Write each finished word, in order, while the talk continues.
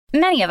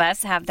Many of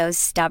us have those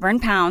stubborn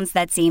pounds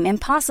that seem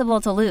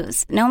impossible to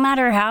lose, no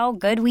matter how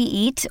good we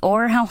eat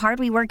or how hard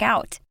we work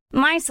out.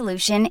 My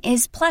solution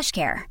is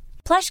PlushCare.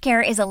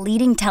 PlushCare is a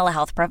leading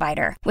telehealth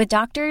provider with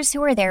doctors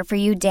who are there for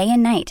you day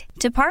and night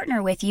to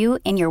partner with you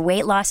in your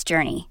weight loss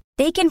journey.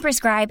 They can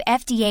prescribe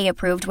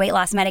FDA-approved weight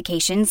loss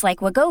medications like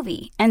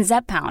Wegovy and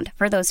Zepbound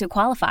for those who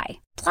qualify.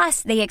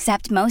 Plus, they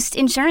accept most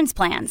insurance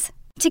plans.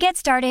 To get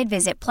started,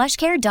 visit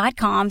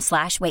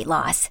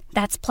plushcare.com/weightloss.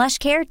 That's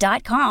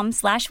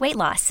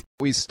plushcare.com/weightloss.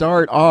 We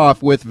start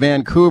off with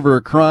Vancouver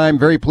crime.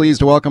 Very pleased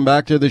to welcome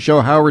back to the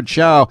show Howard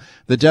Chow,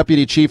 the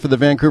Deputy Chief of the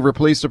Vancouver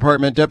Police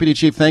Department. Deputy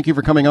Chief, thank you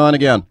for coming on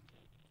again.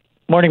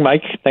 Morning,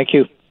 Mike. Thank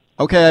you.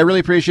 Okay, I really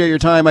appreciate your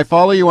time. I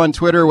follow you on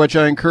Twitter, which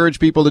I encourage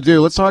people to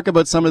do. Let's talk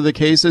about some of the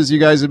cases you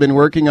guys have been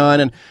working on.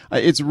 And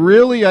it's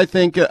really, I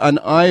think, an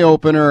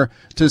eye-opener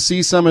to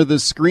see some of the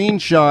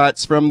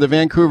screenshots from the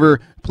Vancouver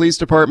Police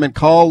Department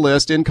call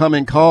list,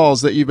 incoming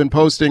calls that you've been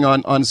posting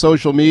on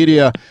social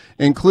media,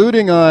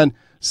 including on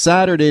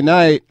Saturday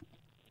night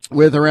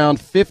with around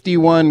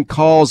 51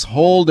 calls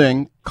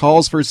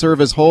for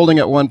service holding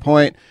at one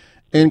point,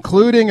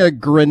 including a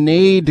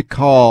grenade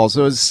call.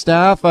 So it was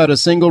staff at a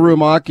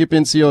single-room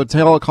occupancy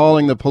hotel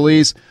calling the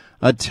police.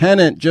 A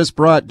tenant just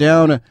brought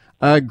down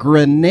a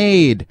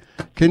grenade.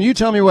 Can you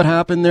tell me what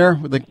happened there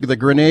with the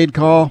grenade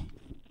call?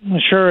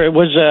 Sure. It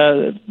was,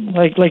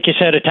 like you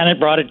said, a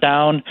tenant brought it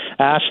down,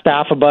 asked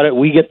staff about it.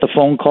 We get the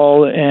phone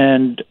call,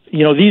 and,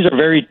 these are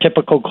very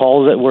typical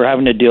calls that we're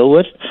having to deal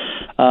with.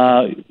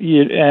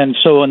 And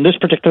so in this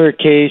particular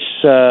case,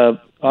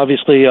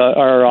 obviously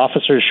our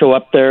officers show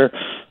up there.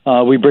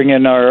 We bring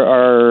in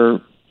our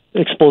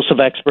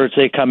explosive experts.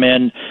 They come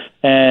in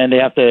and they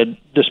have to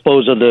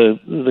dispose of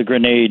the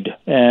grenade.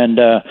 And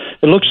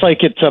it looks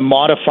like it's it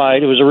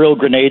was a real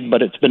grenade,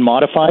 but it's been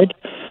modified.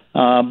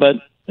 But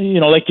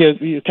like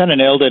you kind of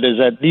nailed it, is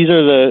that these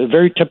are the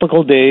very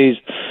typical days.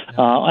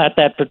 At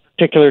that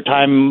particular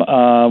time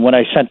when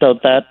I sent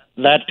out that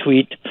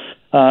tweet,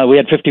 we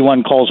had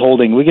 51 calls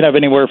holding. We could have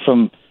anywhere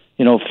from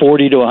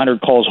 40 to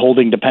 100 calls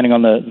holding, depending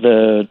on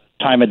the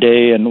time of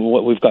day and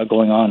what we've got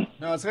going on.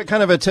 No, it's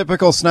kind of a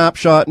typical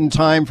snapshot in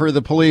time for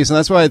the police, and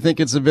that's why I think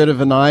it's a bit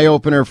of an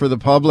eye-opener for the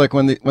public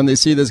when they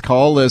see this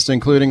call list,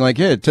 including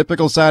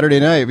typical Saturday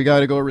night, we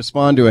got to go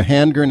respond to a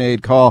hand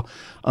grenade call.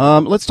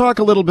 Let's talk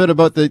a little bit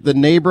about the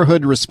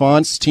neighborhood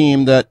response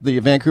team that the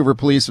Vancouver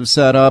police have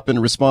set up in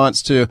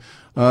response to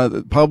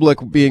the public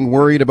being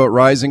worried about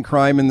rising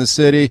crime in the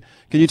city.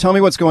 Can you tell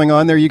me what's going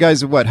on there? You guys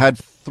have had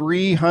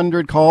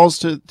 300 calls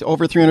to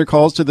over 300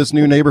 calls to this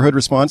new neighborhood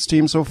response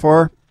team so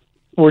far?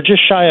 We're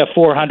just shy of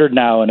 400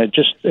 now, and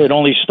it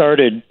only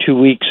started 2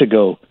 weeks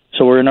ago.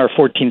 So we're in our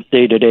 14th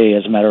day today,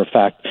 as a matter of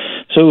fact.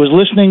 So it was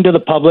listening to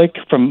the public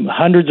from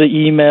hundreds of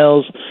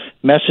emails,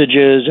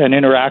 messages, and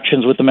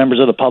interactions with the members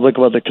of the public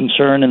about the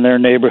concern in their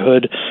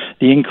neighborhood,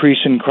 the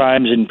increase in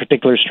crimes, in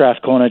particular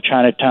Strathcona,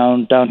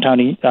 Chinatown,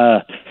 downtown,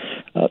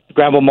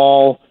 Granville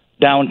Mall,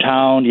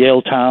 downtown,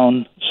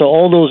 Yaletown. So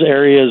all those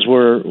areas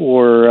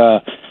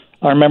were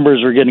our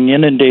members were getting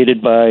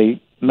inundated by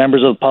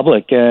members of the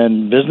public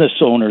and business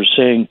owners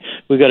saying,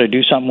 we got to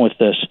do something with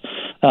this.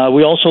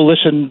 We also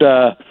listened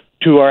to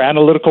our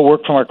analytical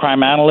work from our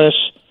crime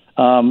analysts.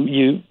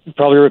 You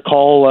probably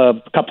recall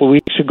a couple of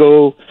weeks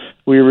ago,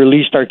 we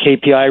released our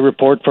KPI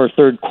report for our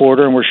third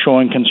quarter, and we're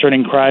showing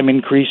concerning crime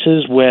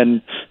increases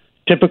when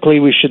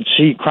typically we should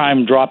see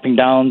crime dropping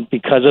down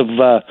because of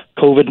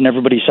COVID and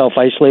everybody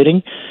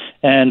self-isolating.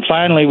 And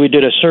finally, we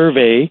did a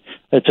survey.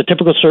 It's a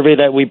typical survey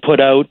that we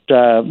put out,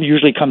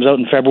 usually comes out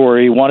in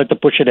February. We wanted to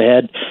push it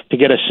ahead to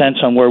get a sense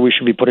on where we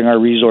should be putting our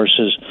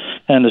resources.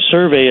 And the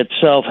survey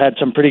itself had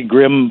some pretty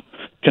grim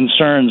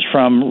concerns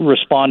from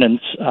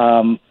respondents,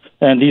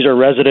 and these are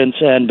residents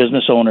and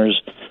business owners.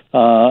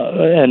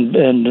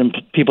 And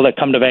people that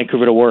come to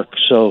Vancouver to work.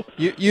 So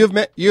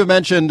you've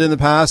mentioned in the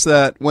past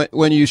that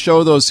when you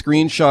show those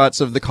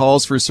screenshots of the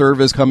calls for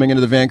service coming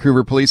into the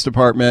Vancouver Police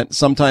Department,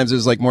 sometimes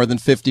there's more than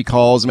 50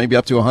 calls, maybe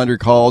up to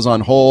 100 calls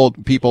on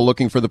hold, people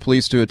looking for the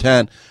police to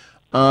attend.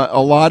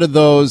 A lot of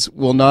those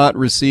will not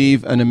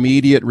receive an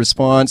immediate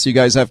response. You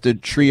guys have to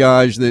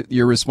triage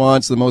your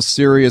response. The most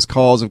serious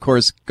calls, of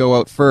course, go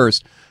out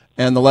first,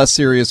 and the less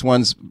serious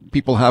ones,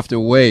 people have to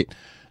wait.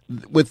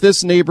 With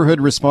this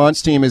neighborhood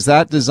response team, is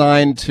that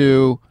designed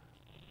to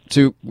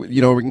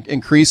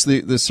increase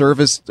the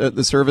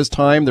service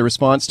time, the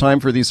response time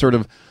for these sort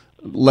of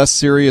less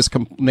serious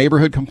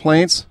neighborhood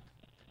complaints?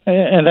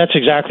 And that's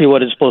exactly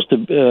what it's supposed to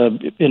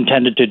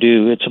intended to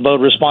do. It's about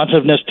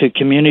responsiveness to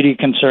community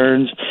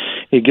concerns.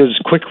 It gives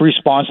quick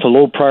response to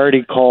low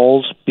priority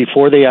calls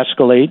before they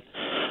escalate.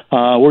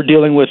 We're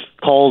dealing with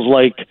calls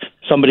like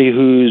somebody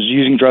who's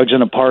using drugs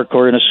in a park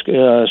or in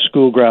a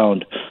school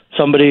ground,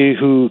 somebody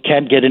who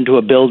can't get into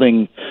a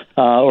building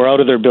or out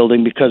of their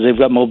building because they've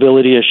got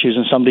mobility issues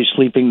and somebody's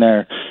sleeping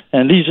there.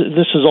 And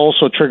this is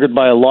also triggered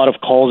by a lot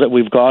of calls that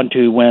we've gone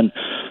to when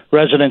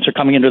residents are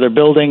coming into their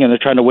building and they're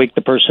trying to wake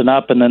the person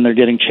up, and then they're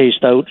getting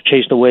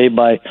chased away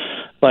by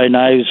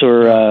knives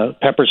or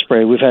pepper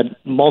spray. We've had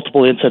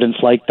multiple incidents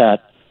like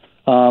that.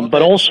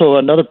 But also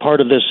another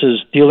part of this is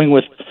dealing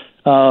with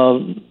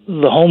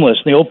the homeless,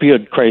 the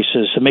opioid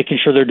crisis, and making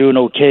sure they're doing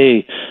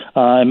okay,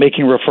 and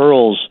making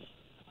referrals,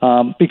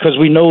 because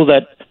we know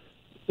that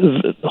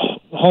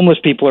homeless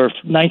people are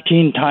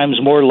 19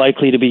 times more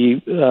likely to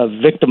be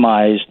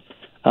victimized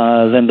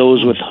than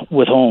those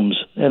with homes,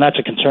 and that's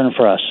a concern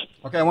for us.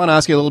 Okay, I want to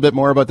ask you a little bit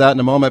more about that in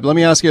a moment, but let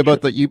me ask you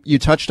about you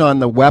touched on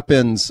the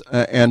weapons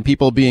and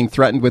people being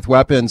threatened with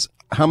weapons.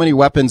 How many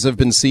weapons have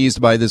been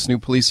seized by this new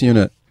police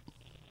unit?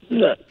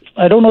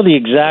 I don't know the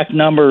exact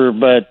number,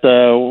 but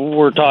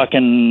we're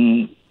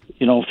talking,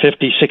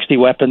 50, 60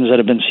 weapons that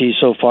have been seized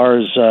so far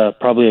is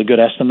probably a good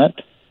estimate.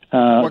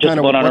 Just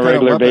about on a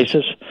regular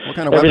basis. What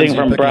kind of everything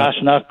from brass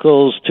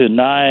knuckles to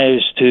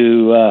knives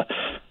to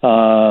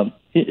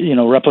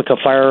replica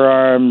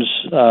firearms,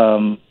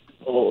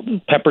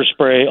 pepper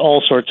spray,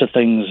 all sorts of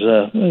things.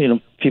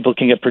 People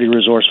can get pretty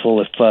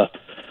resourceful if,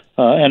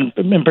 and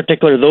in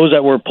particular, those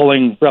that we're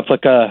pulling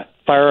replica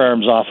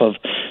firearms off of,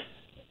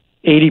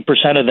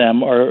 80% of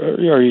them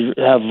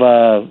have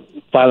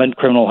violent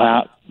criminal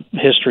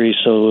history,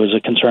 so it was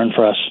a concern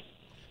for us.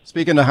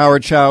 Speaking to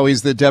Howard Chow,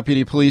 he's the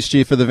Deputy Police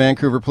Chief of the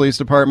Vancouver Police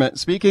Department.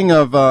 Speaking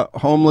of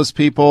homeless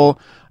people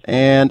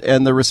and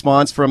the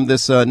response from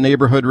this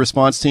neighborhood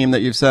response team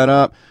that you've set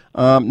up,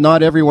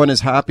 not everyone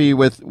is happy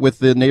with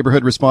the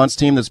neighborhood response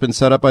team that's been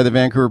set up by the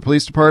Vancouver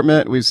Police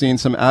Department. We've seen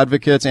some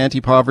advocates,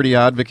 anti-poverty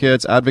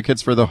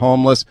advocates for the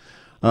homeless,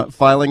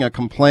 filing a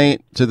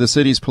complaint to the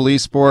city's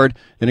police board.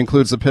 It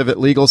includes the Pivot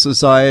Legal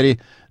Society,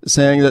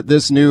 saying that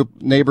this new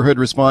neighborhood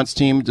response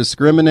team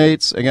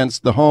discriminates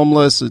against the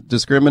homeless,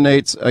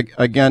 discriminates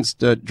against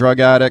drug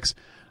addicts.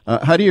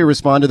 How do you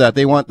respond to that?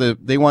 They want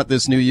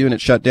this new unit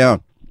shut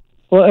down.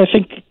 Well, I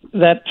think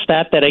that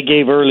stat that I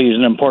gave early is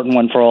an important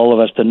one for all of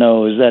us to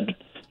know, is that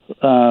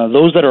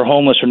those that are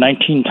homeless are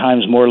 19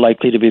 times more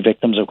likely to be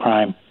victims of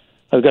crime.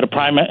 I've got a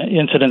prime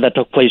incident that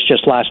took place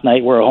just last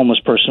night where a homeless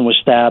person was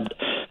stabbed,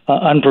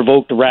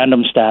 unprovoked,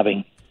 random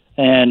stabbing.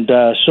 And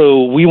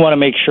so we want to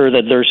make sure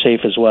that they're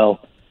safe as well.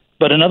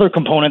 But another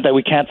component that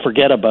we can't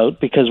forget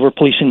about, because we're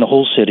policing the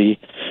whole city,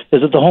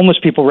 is that the homeless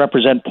people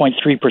represent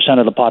 0.3%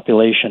 of the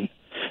population.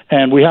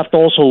 And we have to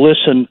also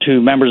listen to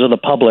members of the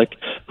public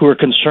who are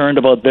concerned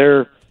about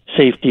their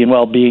safety and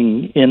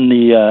well-being in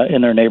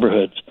their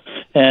neighborhoods.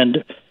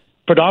 And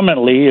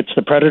predominantly, it's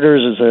the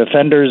predators, it's the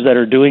offenders that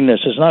are doing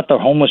this. It's not the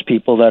homeless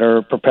people that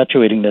are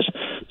perpetuating this.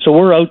 So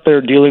we're out there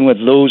dealing with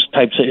those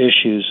types of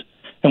issues.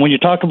 And when you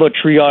talk about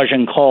triage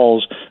and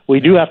calls, we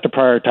do have to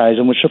prioritize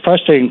them, which the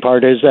frustrating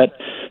part is that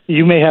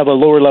you may have a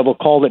lower-level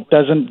call that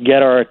doesn't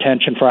get our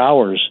attention for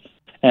hours.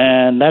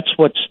 And that's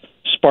what's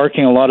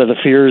sparking a lot of the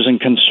fears and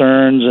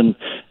concerns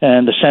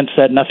and the sense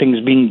that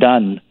nothing's being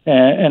done.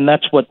 And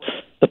that's what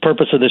the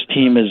purpose of this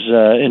team is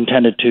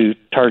intended to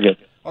target.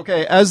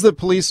 Okay, as the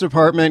police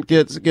department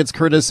gets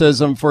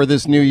criticism for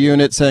this new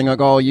unit, saying,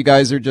 like, oh, you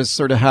guys are just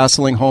sort of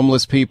hassling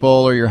homeless people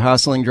or you're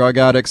hassling drug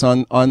addicts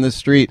on the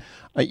street.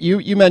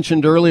 You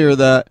mentioned earlier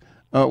that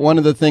one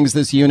of the things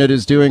this unit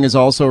is doing is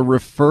also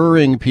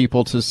referring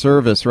people to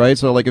service, right?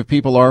 So, like, if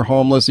people are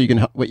homeless,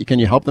 can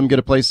you help them get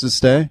a place to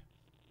stay?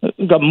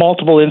 We've got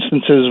multiple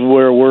instances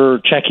where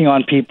we're checking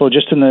on people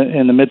just in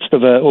the midst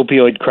of an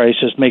opioid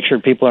crisis, make sure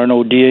people aren't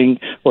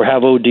ODing or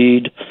have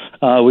OD'd.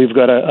 We've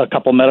got a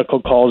couple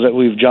medical calls that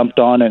we've jumped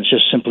on, and it's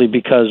just simply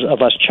because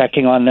of us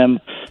checking on them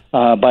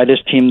by this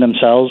team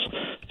themselves.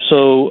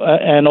 So,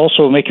 and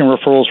also making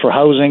referrals for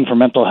housing, for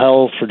mental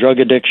health, for drug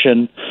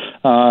addiction,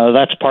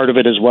 that's part of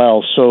it as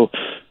well. So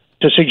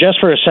to suggest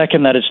for a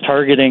second that it's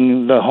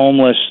targeting the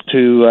homeless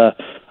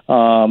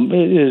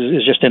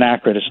is just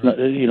inaccurate. It's not,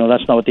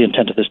 that's not what the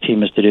intent of this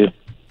team is to do.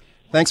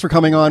 Thanks for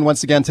coming on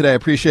once again today. I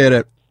appreciate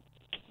it.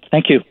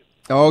 Thank you.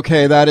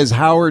 Okay, that is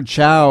Howard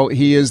Chow.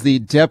 He is the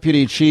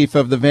Deputy Chief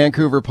of the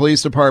Vancouver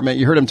Police Department.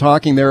 You heard him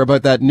talking there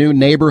about that new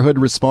neighborhood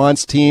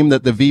response team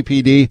that the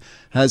VPD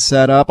has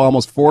set up.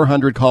 Almost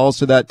 400 calls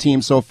to that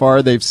team so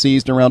far. They've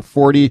seized around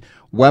 40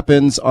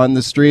 weapons on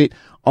the street.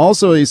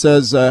 Also, he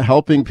says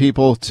helping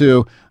people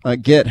to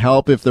get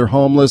help if they're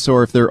homeless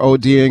or if they're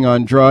ODing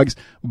on drugs,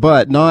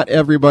 but not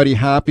everybody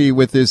happy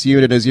with this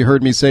unit, as you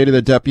heard me say to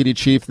the deputy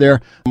chief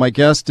there. My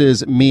guest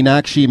is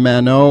Meenakshi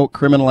Mano,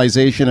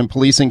 criminalization and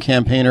policing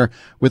campaigner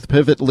with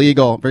Pivot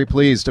Legal. Very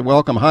pleased to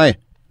welcome. Hi.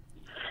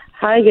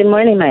 Hi, good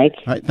morning, Mike.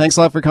 Hi, thanks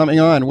a lot for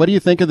coming on. What do you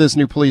think of this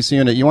new police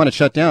unit? You want it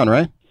shut down,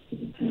 right?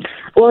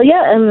 Well,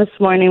 yeah, and this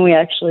morning we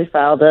actually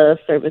filed a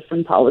service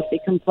and policy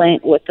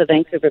complaint with the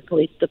Vancouver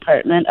Police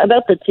Department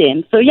about the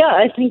team. So, yeah,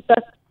 I think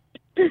that's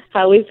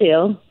how we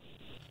feel.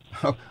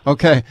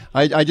 Okay.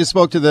 I just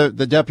spoke to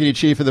the deputy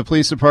chief of the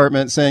police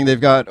department saying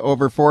they've got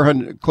over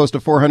 400, close to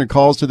 400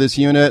 calls to this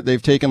unit.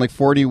 They've taken like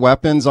 40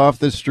 weapons off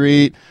the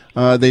street.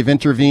 They've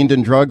intervened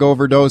in drug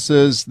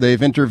overdoses.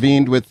 They've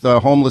intervened with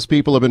homeless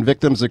people who have been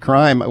victims of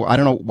crime. I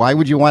don't know. Why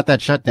would you want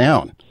that shut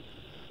down?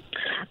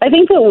 I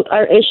think that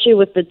our issue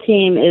with the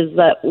team is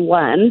that,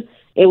 one,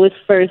 it was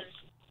first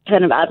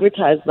kind of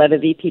advertised by the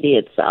VPD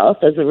itself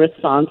as a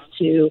response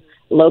to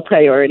low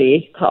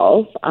priority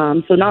calls,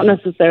 so not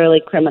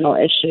necessarily criminal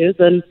issues.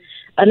 And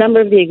a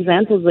number of the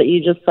examples that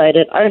you just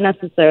cited aren't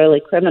necessarily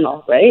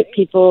criminal, right?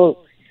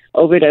 People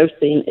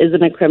overdosing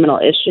isn't a criminal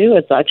issue.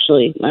 It's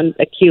actually an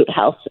acute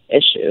health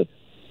issue.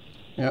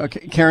 Yeah,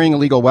 carrying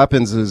illegal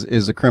weapons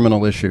is a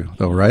criminal issue,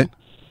 though, right?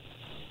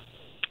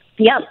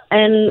 Yeah,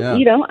 and,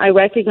 you know, I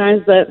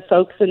recognize that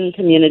folks in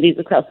communities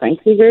across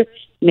Vancouver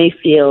may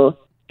feel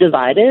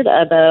divided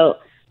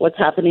about what's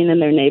happening in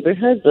their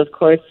neighborhoods. Of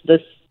course,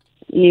 this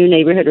new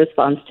neighborhood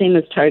response team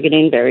is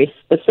targeting very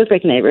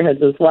specific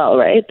neighborhoods as well,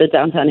 right? The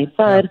Downtown East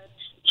Side,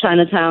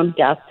 Chinatown,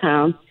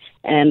 Gastown,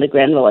 and the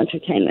Granville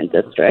Entertainment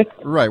District.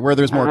 Right, where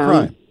there's more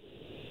crime.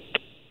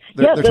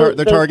 They're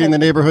those targeting the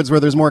neighborhoods where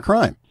there's more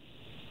crime.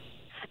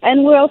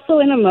 And we're also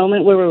in a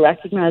moment where we're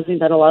recognizing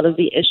that a lot of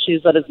the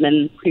issues that have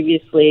been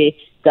previously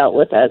dealt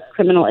with as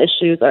criminal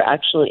issues are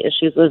actually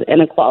issues of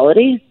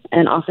inequality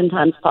and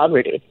oftentimes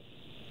poverty.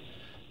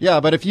 Yeah,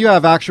 but if you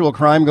have actual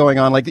crime going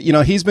on, like, you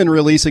know, he's been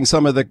releasing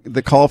some of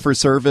the call for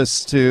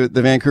service to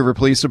the Vancouver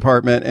Police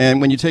Department. And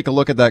when you take a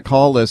look at that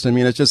call list, I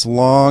mean, it's just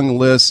long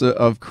lists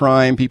of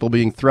crime, people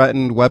being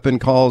threatened, weapon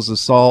calls,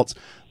 assaults.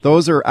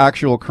 Those are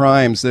actual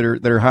crimes that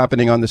are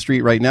happening on the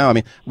street right now. I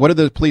mean, what are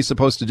the police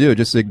supposed to do?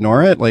 Just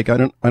ignore it? Like, I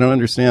don't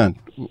understand.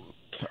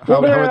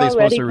 How are they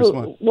supposed to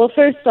respond? Well,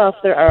 first off,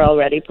 there are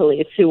already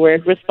police who were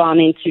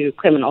responding to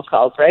criminal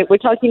calls, right? We're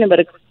talking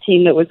about a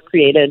team that was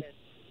created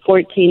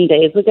 14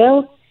 days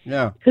ago.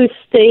 Yeah. Whose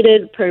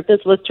stated purpose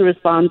was to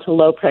respond to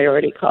low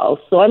priority calls.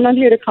 So I'm not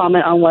here to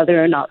comment on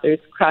whether or not there's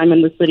crime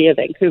in the city of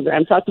Vancouver.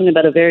 I'm talking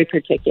about a very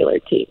particular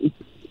team.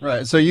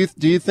 Right. So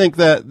do you think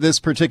that this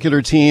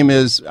particular team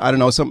is, I don't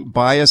know, some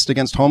biased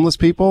against homeless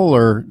people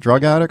or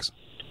drug addicts?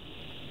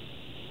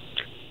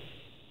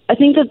 I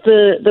think that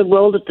the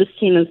role that this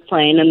team is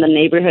playing in the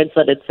neighborhoods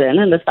that it's in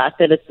and the fact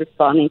that it's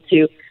responding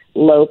to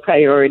low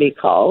priority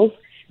calls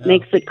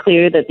makes it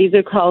clear that these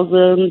are calls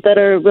that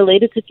are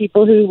related to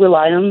people who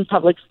rely on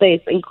public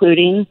space,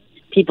 including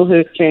people who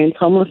experience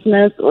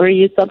homelessness or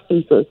use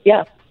substances.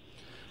 Yeah.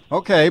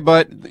 Okay,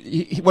 but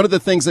one of the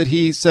things that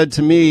he said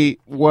to me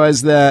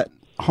was that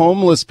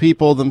homeless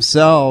people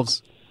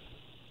themselves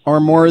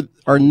are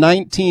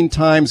 19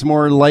 times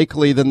more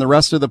likely than the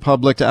rest of the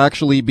public to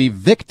actually be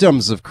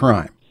victims of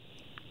crime.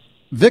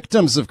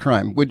 Victims of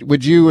crime.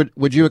 Would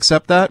you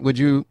accept that? Would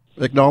you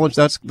acknowledge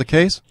that's the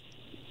case?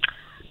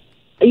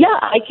 Yeah,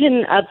 I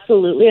can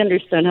absolutely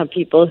understand how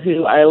people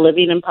who are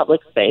living in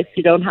public space,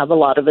 who don't have a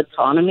lot of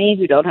autonomy,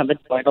 who don't have a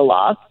door to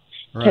lock,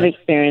 can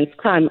experience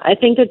crime. I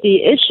think that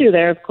the issue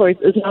there, of course,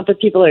 is not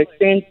that people are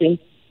experiencing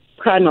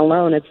crime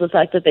alone. It's the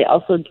fact that they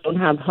also don't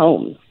have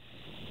homes.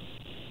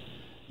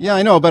 Yeah,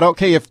 I know, but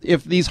okay,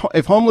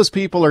 if homeless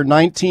people are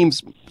 19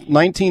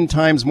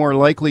 times more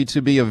likely to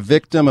be a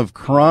victim of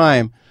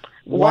crime,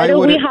 why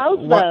don't we house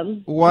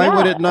them? Why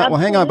would it not? Absolutely. Well,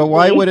 hang on, but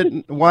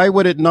why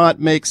would it not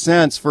make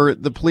sense for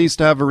the police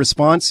to have a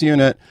response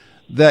unit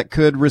that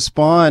could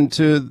respond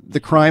to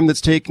the crime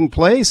that's taking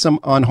place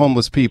on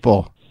homeless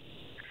people?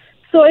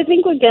 So I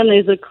think, again,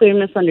 there's a clear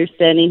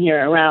misunderstanding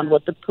here around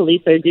what the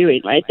police are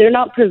doing, right? They're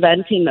not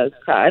preventing those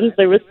crimes.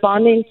 They're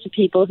responding to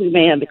people who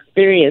may have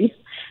experienced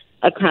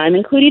a crime,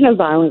 including a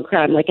violent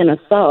crime like an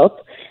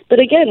assault. But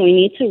again, we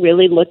need to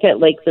really look at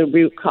like the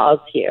root cause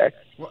here.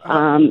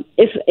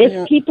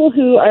 If people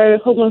who are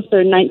homeless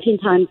are 19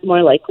 times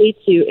more likely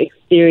to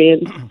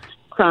experience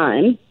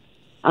crime,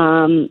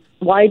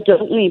 why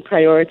don't we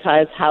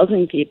prioritize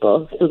housing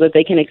people so that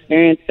they can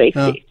experience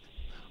safety?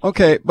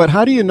 Okay, but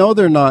how do you know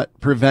they're not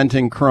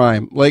preventing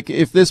crime? Like,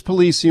 if this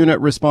police unit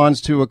responds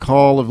to a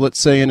call of, let's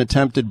say, an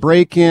attempted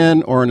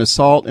break-in or an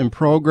assault in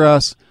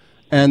progress,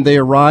 and they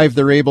arrive,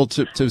 they're able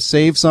to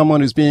save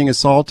someone who's being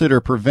assaulted or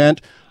prevent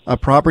a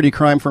property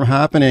crime from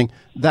happening,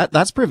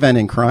 that's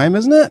preventing crime,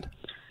 isn't it?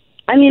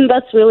 I mean,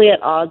 that's really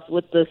at odds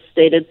with the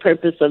stated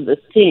purpose of this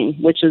team,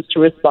 which is to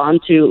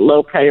respond to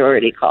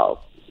low-priority calls.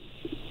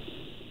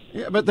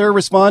 Yeah, but they're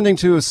responding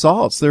to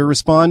assaults. They're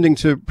responding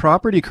to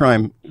property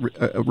crime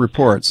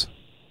reports.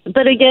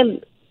 But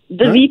again,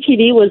 the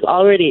VPD was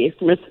already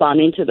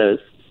responding to those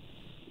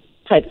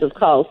types of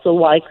calls, so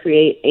why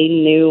create a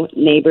new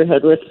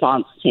neighborhood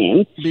response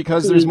team?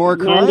 Because there's more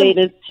crime?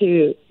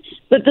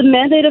 But the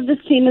mandate of this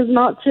team is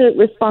not to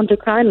respond to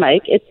crime,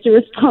 Mike. It's to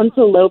respond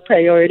to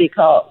low-priority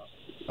calls.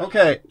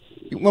 Okay.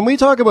 When we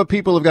talk about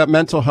people who've got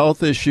mental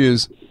health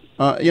issues,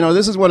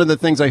 this is one of the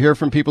things I hear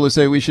from people who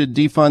say we should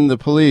defund the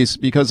police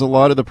because a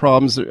lot of the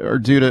problems are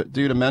due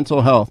to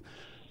mental health.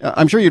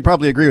 I'm sure you'd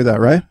probably agree with that,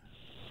 right?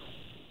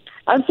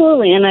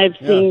 Absolutely, and I've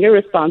seen your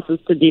responses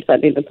to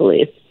defunding the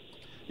police.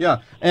 Yeah,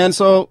 and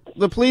so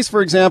the police,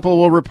 for example,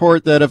 will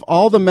report that of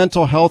all the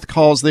mental health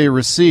calls they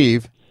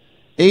receive,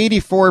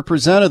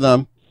 84% of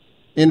them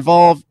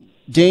involve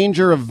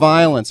danger of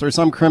violence or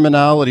some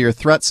criminality or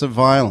threats of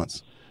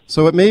violence.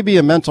 So it may be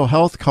a mental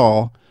health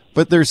call,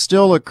 but there's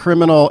still a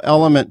criminal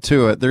element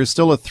to it. There's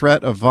still a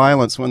threat of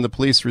violence when the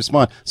police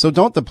respond. So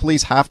don't the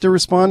police have to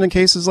respond in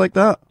cases like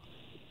that?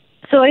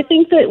 So I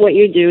think that what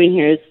you're doing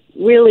here is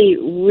really,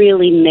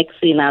 really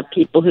mixing up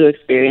people who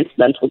experience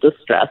mental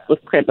distress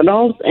with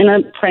criminals in a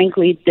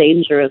frankly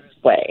dangerous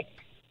way.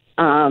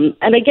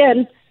 And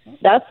again,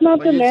 That's not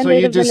the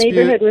mandate of the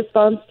neighborhood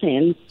response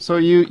team. So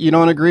you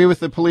don't agree with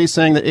the police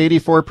saying that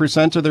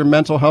 84% of their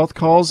mental health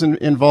calls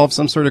involve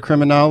some sort of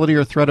criminality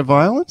or threat of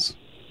violence?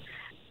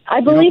 I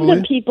believe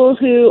that people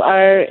who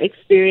are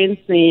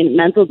experiencing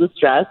mental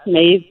distress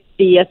may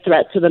be a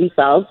threat to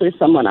themselves or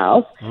someone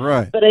else.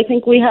 Right. But I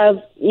think we have,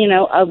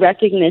 a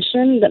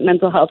recognition that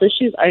mental health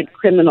issues aren't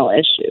criminal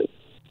issues.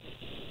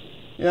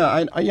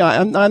 Yeah,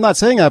 I'm not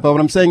saying that, but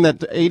I'm saying that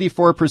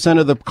 84%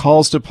 of the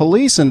calls to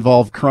police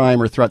involve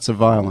crime or threats of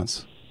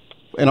violence,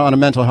 and on a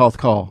mental health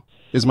call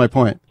is my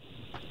point.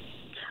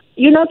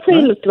 You're not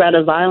saying the threat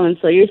of violence,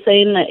 so you're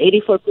saying that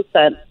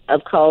 84%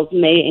 of calls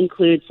may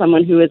include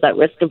someone who is at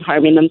risk of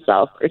harming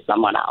themselves or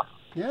someone else.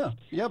 Yeah.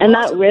 And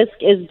that risk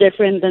is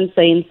different than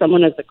saying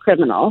someone is a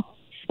criminal.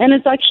 And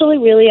it's actually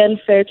really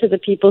unfair to the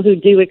people who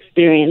do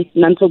experience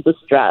mental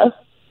distress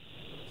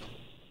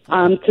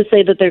to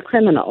say that they're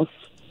criminals.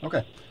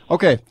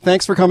 Okay.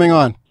 Thanks for coming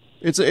on.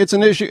 It's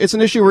an issue. It's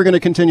an issue we're going to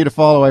continue to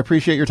follow. I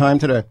appreciate your time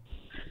today.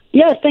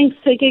 Yeah, thanks.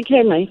 Take good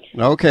care, Mike.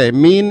 Okay.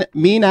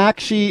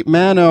 Meenakshi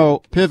Mano,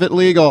 Pivot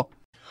Legal.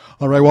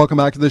 All right, welcome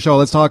back to the show.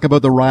 Let's talk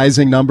about the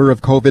rising number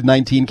of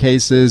COVID-19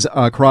 cases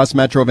across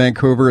Metro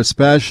Vancouver,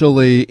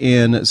 especially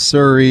in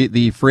Surrey.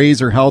 The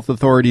Fraser Health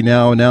Authority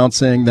now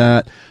announcing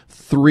that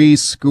 3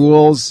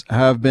 schools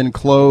have been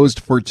closed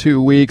for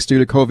 2 weeks due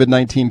to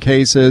COVID-19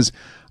 cases.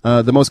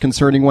 The most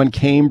concerning one,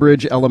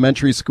 Cambridge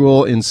Elementary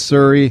School in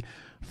Surrey.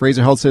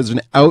 Fraser Health says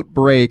an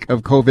outbreak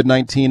of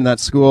COVID-19 in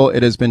that school.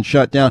 It has been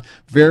shut down.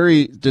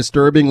 Very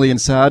disturbingly and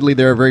sadly,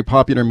 their very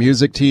popular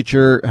music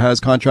teacher has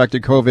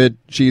contracted COVID.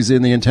 She's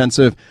in the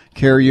intensive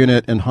care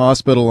unit and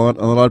hospital. A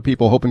lot of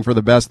people hoping for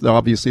the best,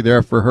 obviously,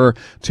 there for her.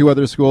 2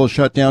 other schools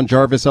shut down.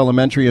 Jarvis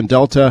Elementary in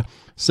Delta.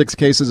 6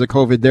 cases of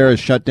COVID there is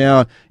shut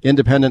down.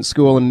 Independent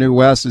School in New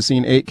West has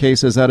seen 8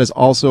 cases. That has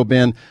also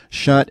been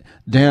shut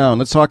down.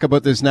 Let's talk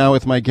about this now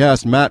with my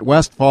guest, Matt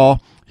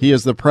Westphal. He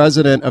is the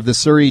president of the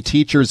Surrey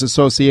Teachers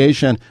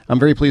Association. I'm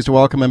very pleased to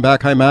welcome him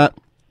back. Hi, Matt.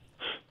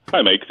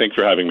 Hi, Mike. Thanks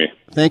for having me.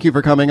 Thank you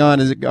for coming on.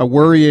 It's a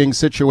worrying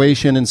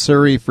situation in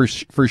Surrey for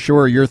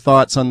sure. Your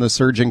thoughts on the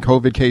surging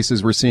COVID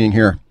cases we're seeing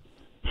here?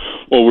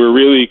 Well, we're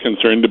really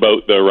concerned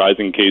about the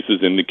rising cases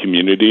in the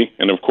community,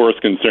 and of course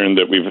concerned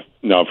that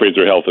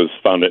Fraser Health has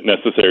found it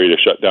necessary to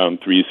shut down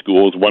 3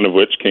 schools, one of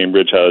which,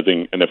 Cambridge,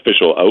 having an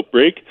official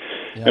outbreak.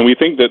 Yeah. And we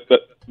think that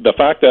the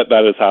fact that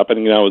that is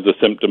happening now is a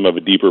symptom of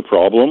a deeper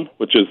problem,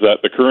 which is that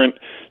the current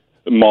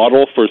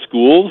model for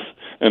schools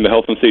and the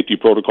health and safety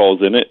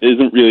protocols in it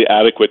isn't really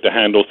adequate to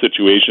handle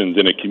situations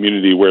in a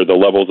community where the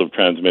levels of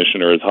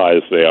transmission are as high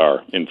as they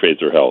are in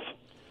Fraser Health.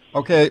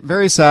 Okay,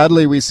 very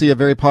sadly, we see a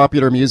very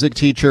popular music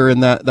teacher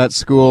in that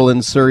school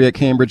in Surrey at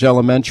Cambridge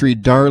Elementary,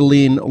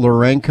 Darlene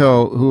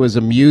Lorenko, who is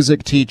a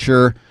music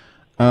teacher,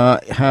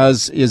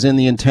 is in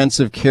the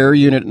intensive care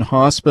unit in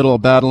hospital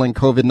battling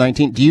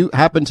COVID-19. Do you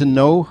happen to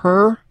know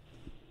her?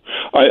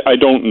 I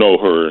don't know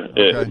her,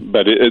 okay.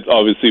 But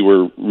obviously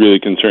we're really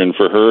concerned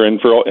for her and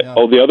for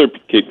all the other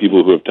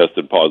people who have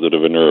tested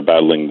positive and are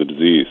battling the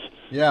disease.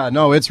 Yeah,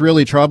 no, it's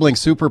really troubling.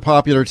 Super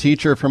popular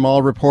teacher from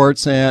all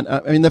reports. And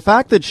the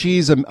fact that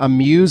she's a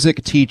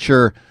music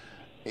teacher,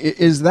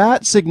 is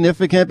that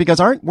significant? Because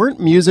weren't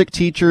music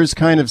teachers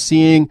kind of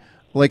seeing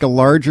like a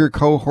larger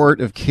cohort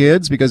of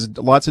kids because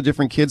lots of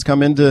different kids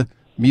come into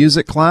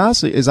music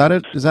class? Is that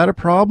a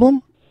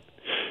problem?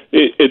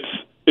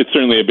 It's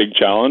certainly a big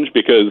challenge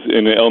because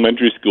in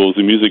elementary schools,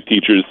 the music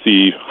teachers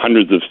see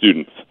hundreds of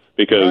students.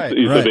 Because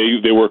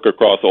they work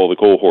across all the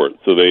cohorts.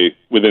 So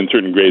within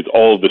certain grades,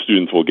 all of the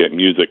students will get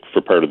music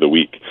for part of the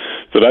week.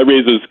 So that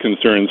raises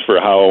concerns for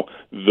how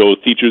those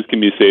teachers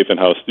can be safe and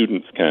how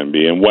students can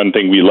be. And one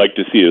thing we like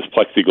to see is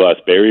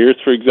plexiglass barriers,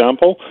 for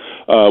example,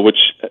 which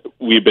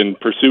we've been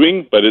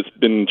pursuing, but it's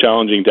been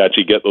challenging to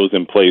actually get those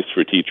in place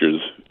for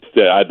teachers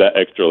to add that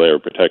extra layer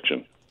of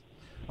protection.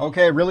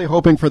 Okay, really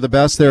hoping for the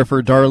best there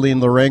for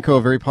Darlene Lorenko,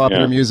 a very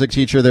popular music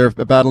teacher there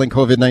battling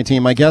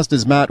COVID-19. My guest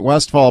is Matt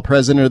Westphal,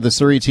 president of the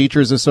Surrey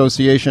Teachers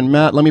Association.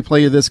 Matt, let me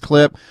play you this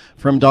clip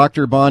from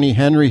Dr. Bonnie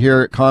Henry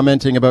here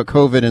commenting about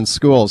COVID in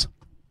schools.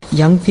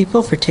 Young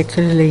people,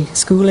 particularly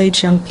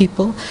school-age young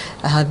people,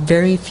 have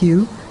very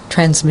few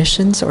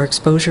transmissions or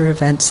exposure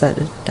events that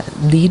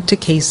lead to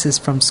cases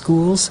from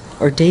schools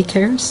or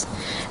daycares.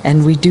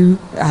 And we do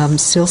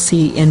still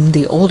see in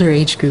the older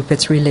age group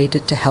it's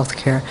related to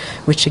healthcare,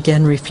 which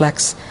again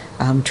reflects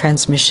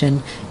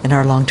transmission in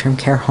our long-term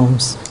care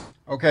homes.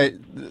 Okay,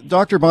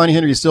 Dr. Bonnie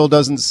Henry still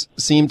doesn't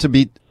seem to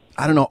be,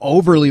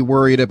 overly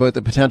worried about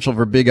the potential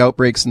for big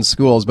outbreaks in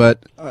schools,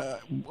 but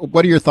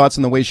what are your thoughts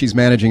on the way she's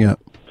managing it?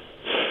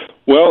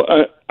 Well,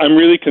 I'm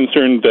really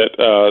concerned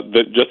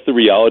that just the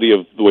reality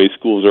of the way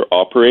schools are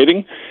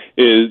operating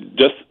is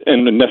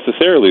and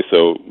necessarily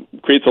so,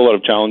 creates a lot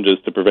of challenges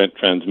to prevent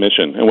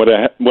transmission. And what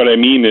I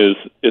mean is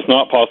it's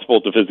not possible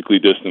to physically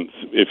distance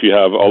if you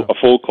have a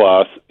full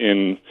class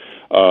in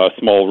a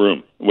small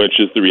room, which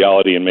is the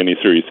reality in many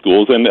Surrey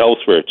schools and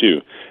elsewhere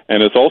too.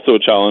 And it's also a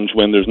challenge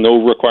when there's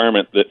no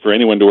requirement that for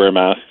anyone to wear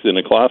masks in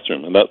a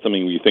classroom, and that's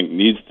something we think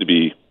needs to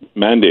be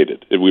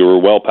mandated. If we were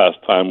well past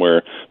time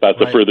where that's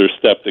a further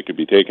step that could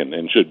be taken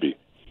and should be.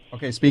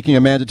 Okay, speaking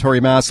of mandatory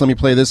masks, let me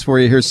play this for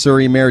you. Here's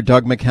Surrey Mayor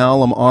Doug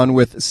McCallum on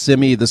with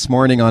Simi this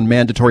morning on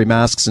mandatory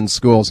masks in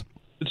schools.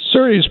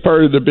 Surrey is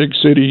part of the big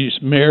cities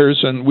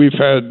mayors, and we've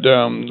had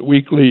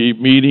weekly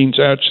meetings,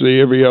 actually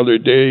every other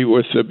day,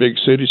 with the big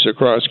cities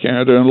across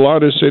Canada. And a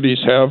lot of cities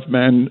have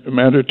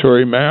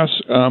mandatory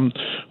masks.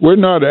 We're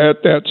not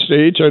at that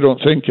stage, I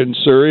don't think, in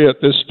Surrey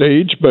at this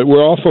stage, but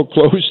we're awful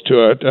close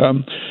to it.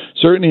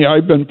 Certainly,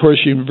 I've been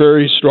pushing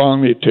very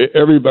strongly to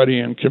everybody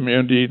in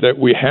community that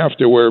we have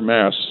to wear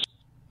masks.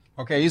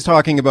 Okay, he's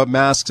talking about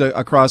masks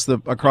across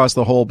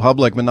the whole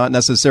public, but not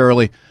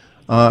necessarily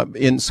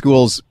in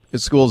schools.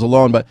 It's schools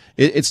alone, but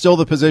it's still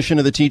the position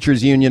of the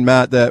teachers union,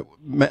 Matt, that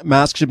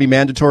masks should be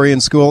mandatory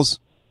in schools?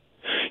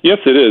 Yes,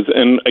 it is.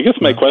 And I guess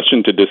my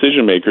question to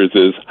decision makers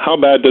is, how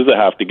bad does it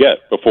have to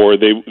get before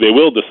they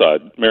will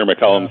decide? Mayor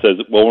McCallum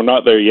says, well, we're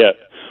not there yet.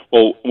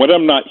 Well, what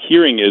I'm not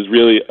hearing is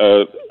really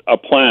a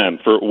plan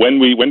for when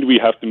do we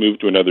have to move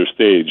to another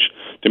stage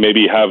to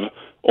maybe have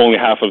only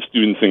half of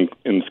students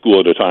in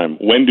school at a time.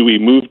 When do we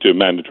move to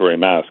mandatory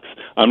masks?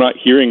 I'm not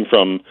hearing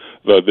from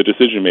the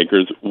decision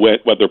makers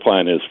what their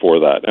plan is for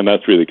that, and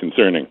that's really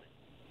concerning.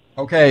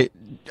 Okay,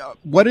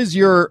 what is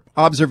your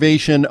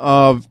observation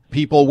of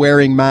people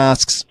wearing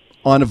masks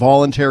on a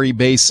voluntary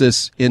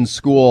basis in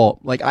school?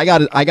 Like, I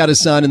got a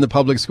son in the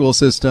public school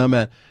system,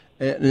 and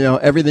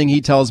everything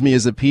he tells me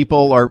is that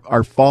people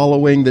are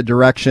following the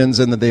directions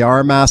and that they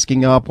are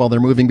masking up while they're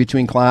moving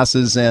between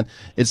classes, and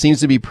it seems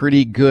to be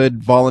pretty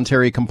good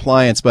voluntary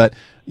compliance. But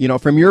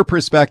from your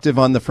perspective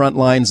on the front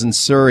lines in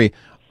Surrey,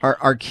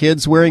 are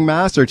kids wearing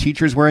masks? Are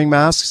teachers wearing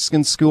masks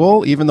in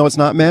school, even though it's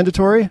not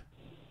mandatory?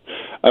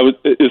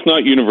 It's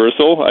not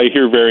universal. I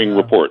hear varying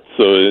reports.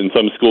 So in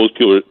some schools,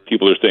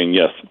 people are saying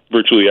yes,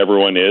 virtually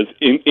everyone is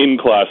in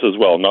class as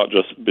well, not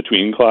just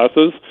between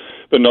classes.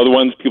 But in other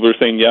ones, people are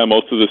saying, yeah,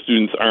 most of the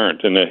students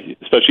aren't. And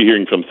especially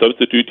hearing from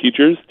substitute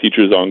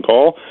teachers on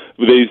call,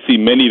 they see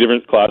many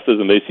different classes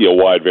and they see a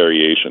wide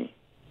variation.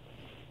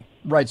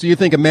 Right. So you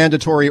think a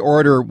mandatory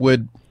order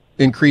would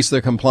increase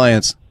the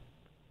compliance?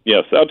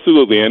 Yes,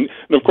 absolutely. And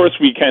of course,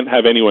 we can't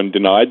have anyone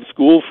denied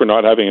school for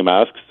not having a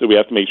mask, so we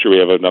have to make sure we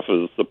have enough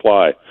of a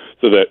supply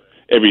so that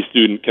every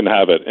student can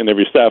have it and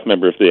every staff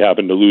member if they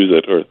happen to lose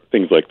it or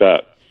things like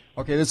that.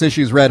 Okay, this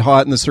issue is red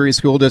hot in the Surrey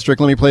School District.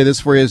 Let me play this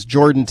for you. It's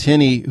Jordan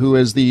Tinney, who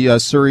is the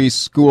Surrey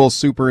School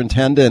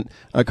Superintendent,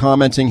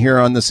 commenting here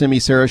on the Simi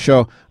Sara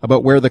Show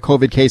about where the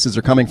COVID cases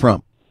are coming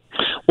from.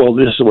 Well,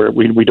 this is where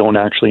we don't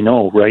actually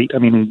know, right? I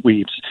mean,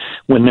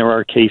 when there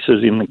are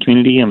cases in the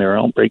community and there are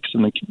outbreaks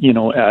in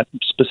the, at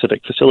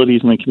specific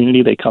facilities in the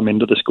community, they come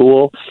into the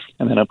school,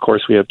 and then of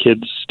course we have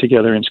kids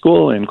together in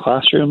school in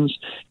classrooms,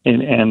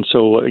 and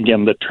so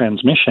again, the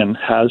transmission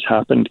has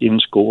happened in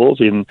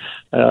schools in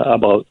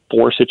about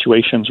 4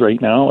 situations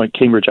right now.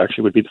 Cambridge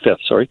actually would be the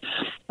 5th, sorry.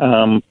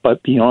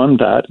 But beyond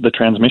that, the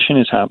transmission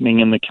is happening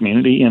in the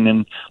community and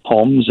in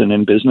homes and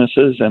in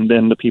businesses, and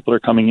then the people are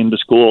coming into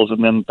schools,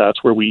 and then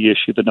that's where we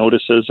issue the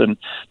notices, and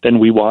then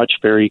we watch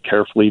very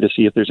carefully to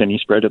see if there's any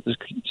spread at the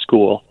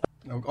school.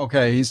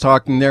 Okay, he's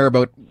talking there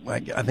about, I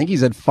think he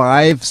said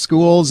 5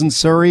 schools in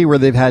Surrey where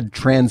they've had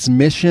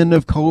transmission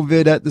of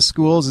COVID at the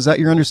schools. Is that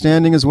your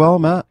understanding as well,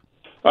 Matt?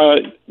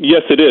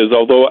 Yes, it is,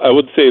 although I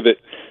would say that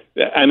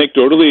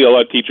anecdotally, a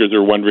lot of teachers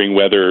are wondering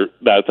whether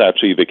that's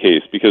actually the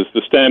case, because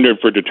the standard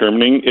for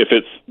determining if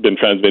it's been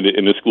transmitted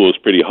in the school is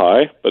pretty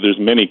high, but there's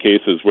many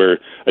cases where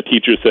a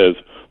teacher says,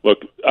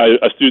 look,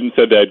 a student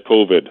said they had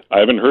COVID. I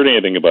haven't heard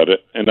anything about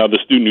it, and now the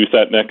student who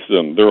sat next to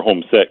them, they're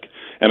home sick.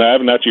 And I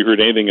haven't actually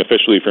heard anything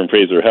officially from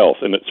Fraser Health,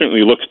 and it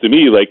certainly looks to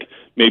me like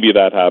maybe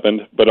that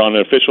happened, but on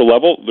an official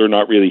level, they're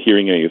not really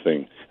hearing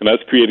anything. And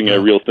that's creating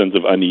a real sense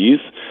of unease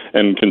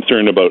and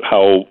concern about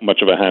how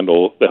much of a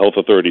handle the health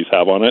authorities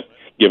have on it,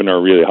 given our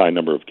really high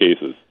number of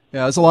cases.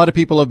 Yeah, as a lot of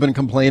people have been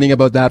complaining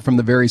about that from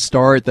the very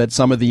start, that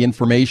some of the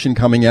information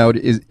coming out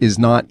is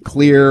not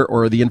clear,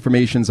 or the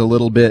information's a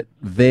little bit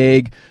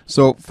vague.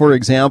 So, for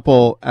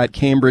example, at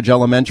Cambridge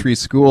Elementary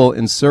School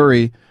in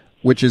Surrey,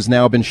 which has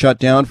now been shut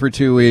down for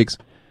 2 weeks,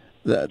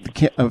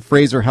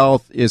 Fraser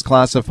Health is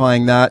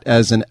classifying that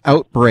as an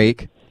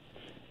outbreak.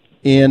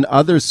 In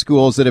other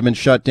schools that have been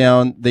shut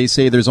down, they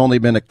say there's only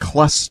been a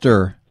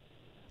cluster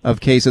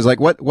of cases. Like,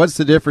 what's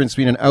the difference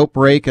between an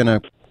outbreak and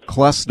a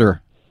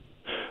cluster?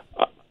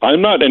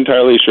 I'm not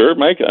entirely sure,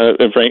 Mike,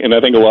 Frank, and I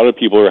think a lot of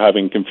people are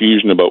having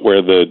confusion about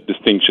where the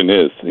distinction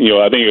is.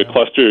 I think a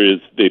cluster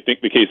is they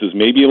think the cases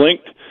may be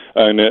linked.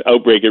 In an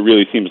outbreak, it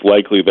really seems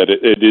likely that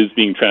it is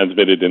being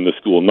transmitted in the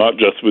school, not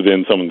just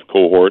within someone's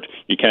cohort.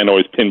 You can't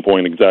always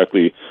pinpoint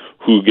exactly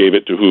who gave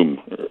it to whom.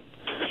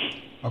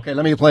 Okay,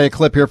 let me play a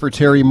clip here for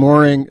Terry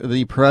Mooring,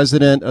 the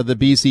president of the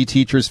BC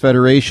Teachers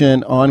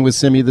Federation, on with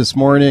Simi this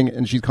morning,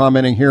 and she's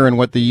commenting here on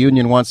what the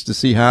union wants to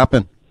see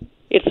happen.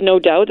 It's no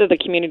doubt that the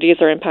communities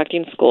are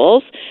impacting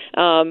schools.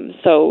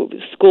 So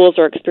schools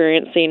are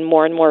experiencing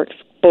more and more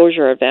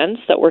exposure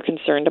events that we're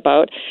concerned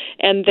about.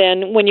 And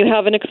then when you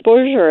have an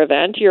exposure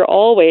event, you're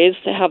always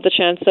have the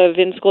chance of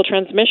in-school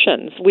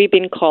transmissions. We've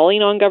been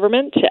calling on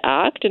government to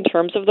act in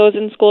terms of those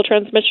in-school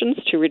transmissions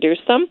to reduce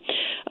them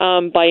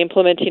by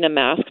implementing a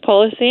mask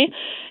policy.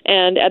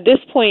 And at this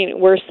point,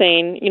 we're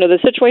saying, the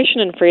situation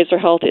in Fraser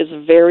Health is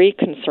very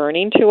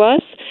concerning to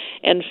us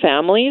and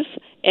families.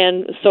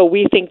 And so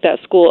we think that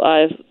school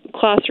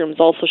classrooms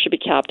also should be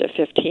capped at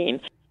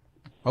 15.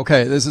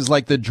 Okay, this is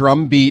like the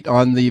drumbeat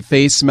on the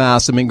face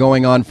masks. I've been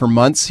going on for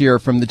months here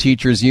from the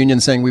teachers union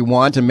saying we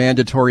want a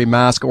mandatory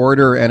mask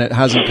order, and it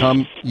hasn't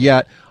come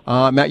yet.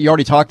 Matt, you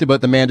already talked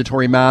about the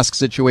mandatory mask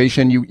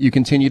situation. You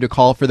continue to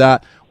call for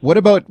that. What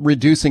about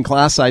reducing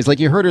class size? Like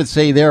you heard her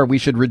say there, we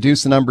should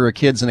reduce the number of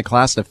kids in a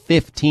class to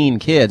 15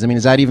 kids. I mean,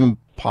 is that even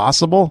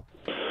possible?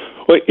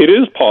 Well, it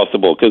is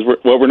possible, because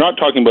what we're not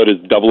talking about is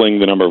doubling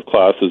the number of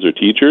classes or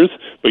teachers,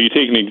 but you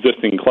take an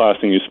existing class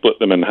and you split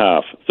them in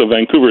half. So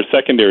Vancouver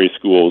secondary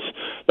schools,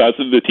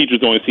 the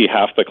teachers only see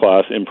half the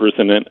class in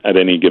person at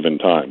any given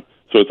time.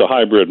 So it's a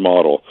hybrid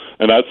model.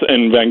 And that's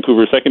in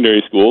Vancouver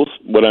secondary schools.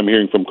 What I'm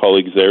hearing from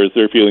colleagues there is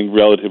they're feeling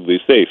relatively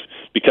safe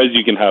because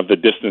you can have the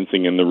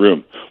distancing in the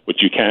room,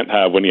 which you can't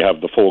have when you have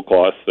the full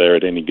class there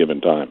at any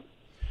given time.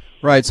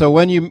 Right. So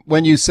when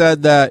you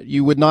said that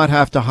you would not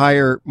have to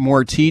hire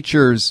more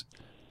teachers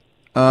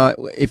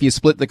if you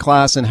split the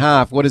class in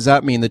half, what does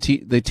that mean?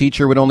 The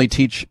teacher would only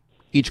teach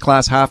each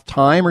class half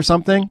time or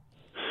something?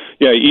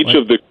 Yeah, each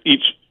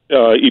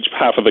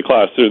half of the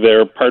class, they're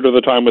there part of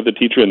the time with the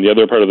teacher, and the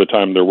other part of the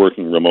time they're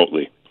working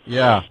remotely.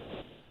 Yeah.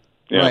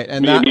 Right.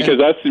 And because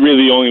that's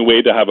really the only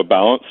way to have a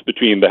balance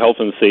between the health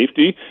and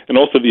safety and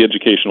also the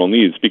educational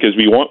needs. Because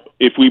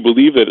if we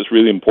believe that it's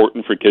really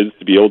important for kids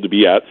to be able to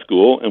be at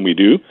school, and we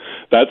do,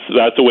 that's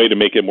a way to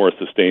make it more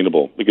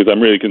sustainable. Because I'm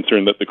really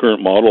concerned that the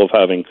current model of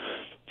having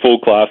full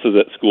classes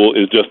at school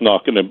is just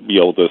not going to be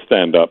able to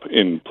stand up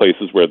in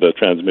places where the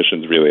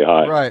transmission is really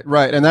high.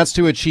 Right. And that's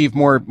to achieve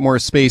more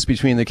space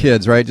between the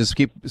kids, right? Just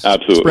keep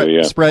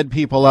spread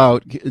people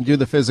out, do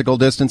the physical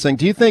distancing.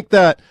 Do you think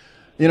that,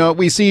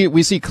 we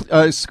see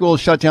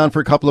schools shut down for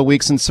a couple of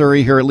weeks in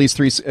Surrey here, at least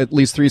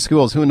three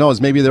schools. Who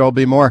knows? Maybe there'll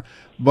be more.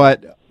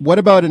 But what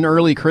about an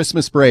early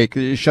Christmas break?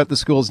 You shut the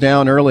schools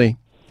down early.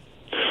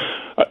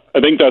 I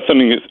think that's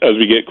something, as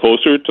we get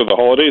closer to the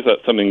holidays,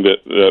 that's something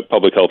that the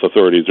public health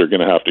authorities are going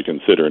to have to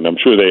consider. And I'm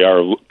sure they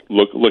are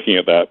looking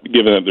at that,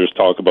 given that there's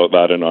talk about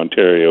that in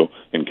Ontario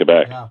and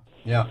Quebec.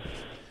 Yeah.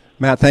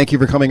 Matt, thank you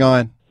for coming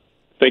on.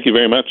 Thank you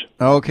very much.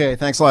 Okay,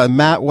 thanks a lot.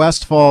 Matt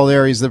Westfall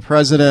there. He's the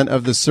president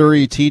of the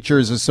Surrey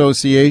Teachers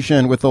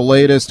Association with the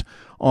latest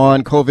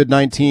on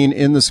COVID-19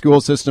 in the school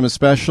system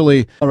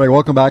especially. All right,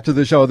 welcome back to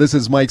the show. This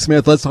is Mike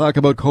Smith. Let's talk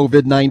about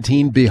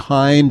COVID-19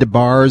 behind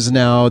bars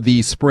now,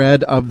 the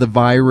spread of the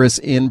virus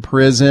in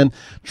prison,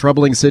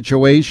 troubling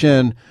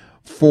situation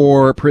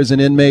for prison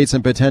inmates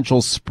and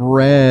potential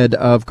spread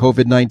of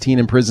COVID-19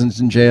 in prisons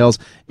and jails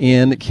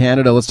in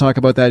Canada. Let's talk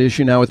about that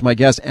issue now with my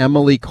guest,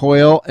 Emily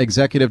Coyle,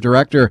 Executive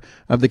Director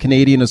of the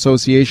Canadian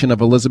Association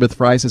of Elizabeth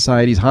Fry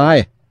Societies.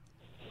 Hi.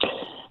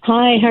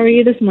 Hi, how are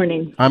you this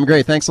morning? I'm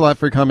great. Thanks a lot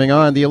for coming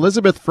on. The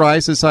Elizabeth Fry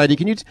Society,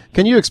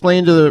 can you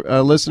explain to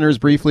the listeners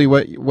briefly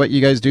what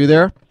you guys do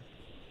there?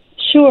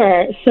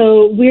 Sure.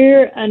 So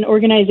we're an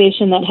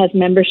organization that has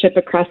membership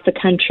across the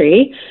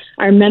country.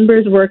 Our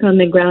members work on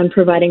the ground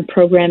providing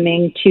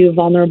programming to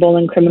vulnerable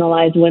and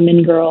criminalized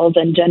women, girls,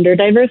 and gender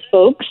diverse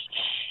folks.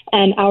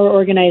 And our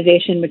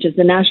organization, which is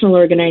the national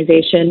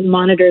organization,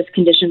 monitors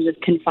conditions of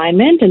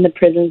confinement in the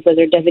prisons that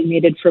are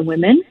designated for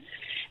women.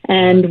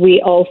 And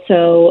we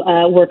also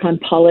work on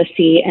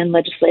policy and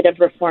legislative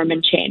reform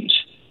and change.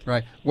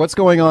 Right. What's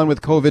going on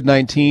with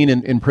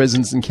COVID-19 in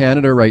prisons in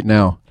Canada right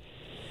now?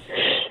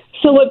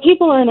 So what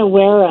people aren't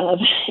aware of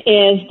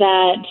is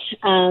that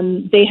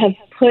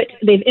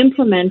they've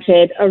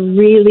implemented a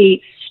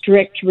really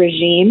strict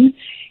regime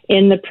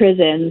in the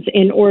prisons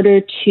in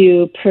order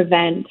to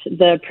prevent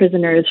the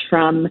prisoners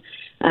from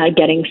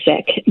getting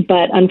sick.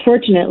 But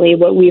unfortunately,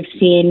 what we've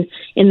seen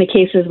in the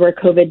cases where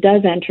COVID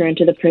does enter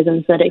into the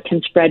prisons, that it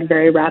can spread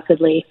very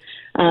rapidly.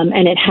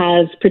 And it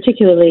has,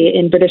 particularly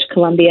in British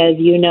Columbia, as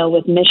you know,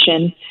 with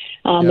Mission,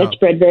 it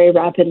spread very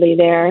rapidly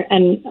there.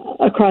 And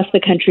across the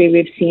country,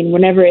 we've seen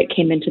whenever it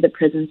came into the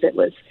prisons, it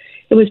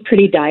was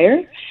pretty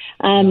dire.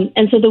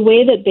 And so the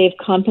way that they've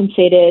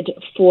compensated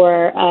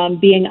for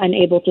being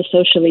unable to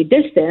socially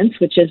distance,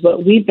 which is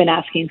what we've been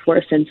asking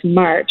for since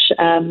March,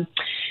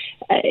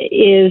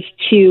 is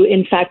to,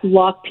 in fact,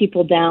 lock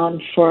people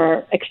down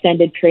for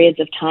extended periods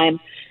of time,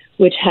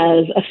 which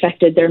has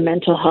affected their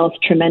mental health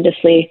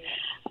tremendously.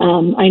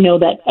 I know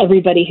that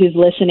everybody who's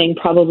listening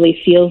probably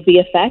feels the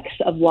effects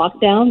of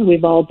lockdown.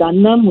 We've all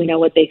done them. We know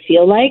what they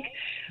feel like.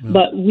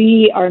 But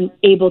we are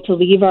able to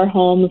leave our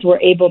homes.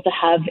 We're able to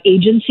have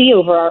agency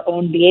over our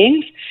own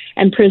beings,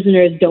 and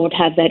prisoners don't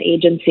have that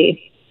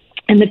agency.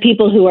 And the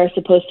people who are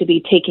supposed to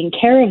be taking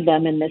care of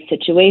them in this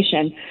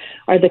situation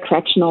are the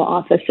correctional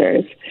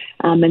officers.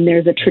 And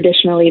there's a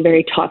traditionally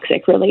very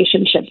toxic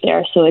relationship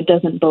there, so it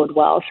doesn't bode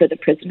well for the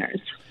prisoners.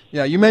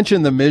 Yeah, you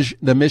mentioned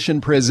the Mission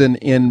Prison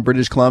in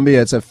British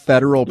Columbia. It's a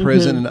federal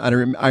prison.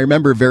 And I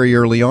remember very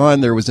early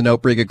on there was an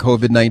outbreak of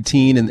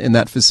COVID-19 in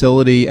that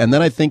facility. And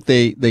then I think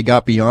they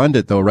got beyond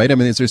it, though, right? I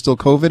mean, is there still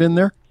COVID in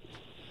there?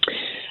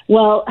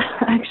 Well,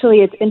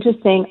 actually, it's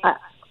interesting.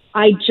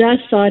 I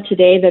just saw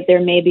today that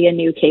there may be a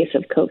new case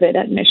of COVID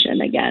at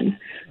Mission again.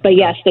 But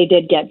yes, they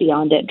did get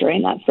beyond it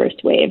during that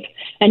first wave.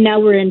 And now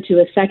we're into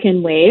a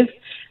second wave,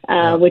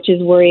 which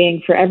is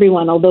worrying for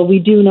everyone, although we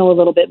do know a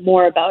little bit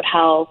more about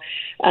how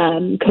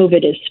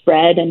COVID is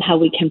spread and how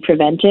we can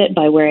prevent it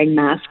by wearing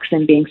masks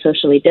and being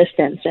socially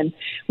distanced. And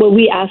what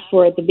we asked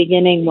for at the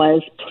beginning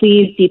was,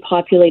 please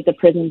depopulate the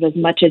prisons as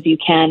much as you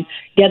can,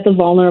 get the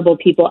vulnerable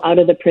people out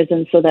of the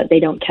prisons so that they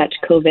don't catch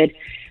COVID.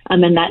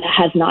 And that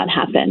has not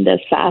happened as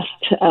fast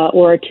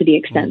or to the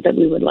extent that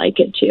we would like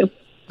it to.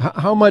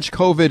 How much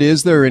COVID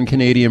is there in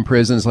Canadian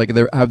prisons? Like,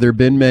 have there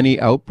been many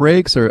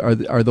outbreaks, or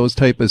are those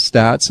type of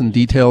stats and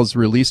details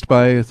released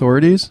by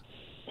authorities?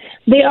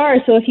 They are.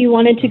 So if you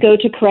wanted to go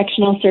to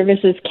Correctional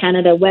Services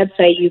Canada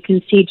website, you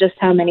can see just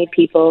how many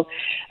people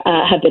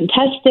have been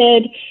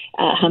tested,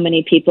 how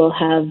many people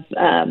have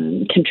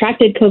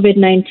contracted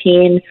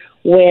COVID-19,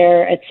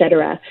 where, et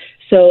cetera.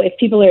 So if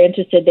people are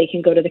interested, they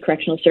can go to the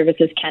Correctional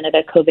Services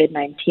Canada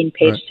COVID-19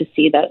 page to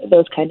see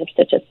those kind of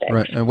statistics.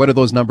 Right. And what do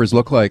those numbers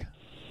look like?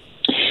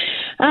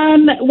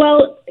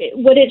 Well,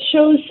 what it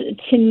shows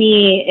to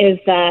me is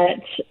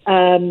that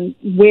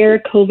where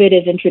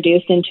COVID is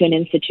introduced into an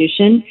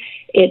institution,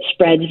 it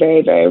spreads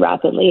very, very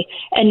rapidly.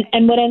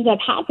 And what ends up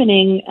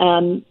happening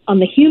on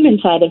the human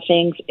side of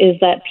things is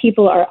that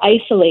people are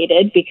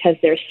isolated because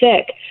they're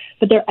sick,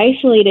 but they're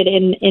isolated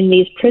in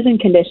these prison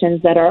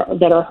conditions that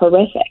are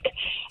horrific.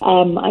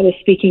 I was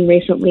speaking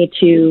recently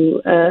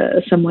to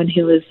someone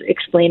who was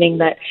explaining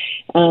that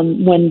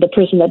when the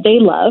person that they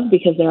love,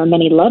 because there are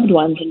many loved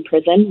ones in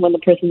prison, when the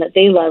person that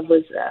they love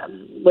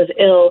was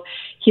ill,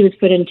 he was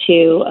put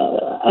into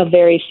a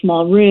very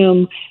small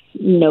room,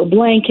 no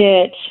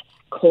blanket,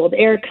 cold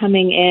air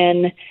coming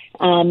in,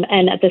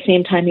 and at the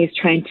same time he's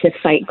trying to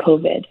fight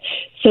COVID.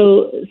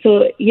 So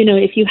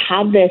if you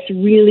have this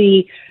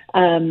really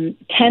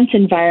tense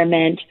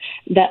environment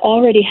that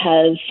already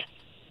has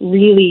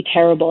really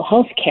terrible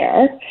health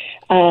care,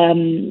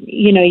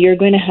 you're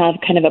going to have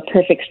kind of a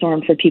perfect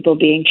storm for people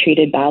being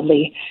treated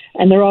badly,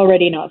 and they're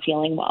already not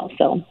feeling well.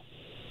 So.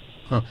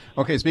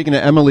 Okay, speaking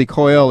to Emily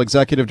Coyle,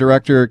 Executive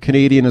Director,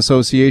 Canadian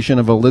Association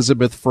of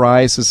Elizabeth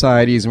Fry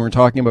Societies, and we're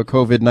talking about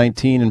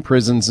COVID-19 in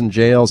prisons and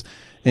jails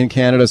in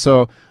Canada.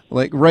 So,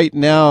 like right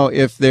now,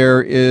 if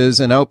there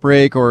is an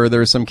outbreak or there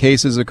are some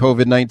cases of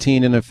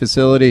COVID-19 in a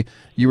facility,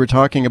 you were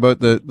talking about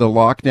the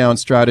lockdown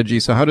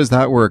strategy. So how does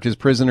that work? Is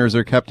prisoners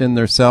are kept in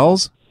their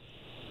cells?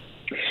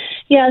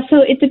 Yeah,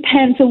 so it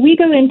depends. So we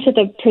go into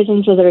the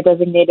prisons that are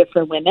designated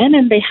for women,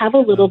 and they have a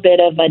little bit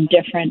of a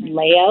different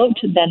layout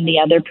than the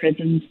other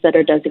prisons that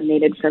are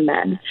designated for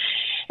men.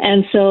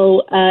 And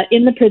so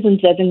in the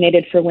prisons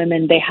designated for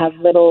women, they have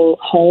little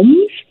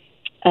homes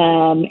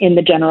in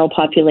the general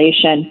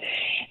population.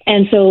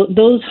 And so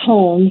those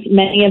homes,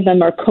 many of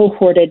them are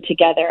cohorted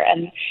together,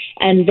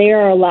 and they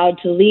are allowed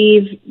to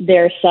leave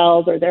their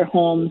cells or their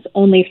homes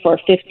only for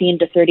 15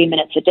 to 30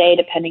 minutes a day,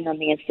 depending on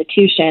the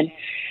institution.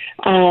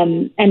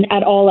 And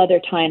at all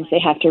other times, they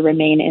have to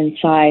remain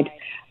inside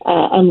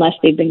unless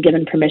they've been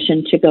given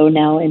permission to go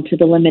now into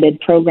the limited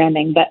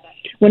programming. But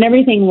when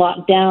everything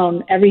locked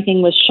down,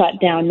 everything was shut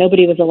down.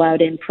 Nobody was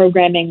allowed in.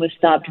 Programming was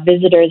stopped.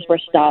 Visitors were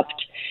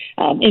stopped.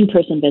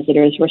 In-person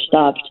visitors were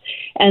stopped.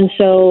 And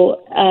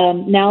so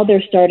now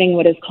they're starting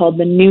what is called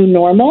the new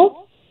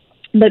normal.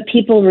 But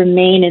people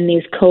remain in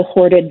these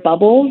cohorted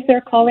bubbles, they're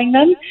calling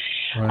them.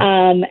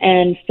 Right.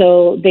 And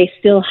so they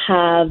still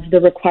have the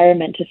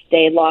requirement to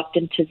stay locked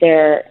into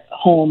their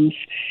homes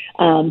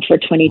for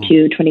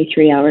 22,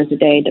 23 hours a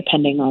day,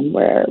 depending on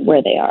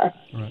where they are.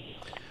 Right.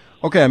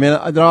 Okay, I mean,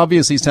 that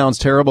obviously sounds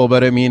terrible,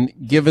 but I mean,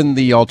 given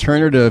the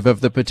alternative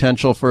of the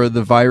potential for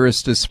the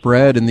virus to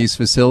spread in these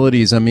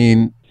facilities, I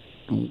mean,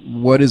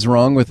 what is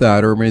wrong with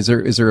that? Or is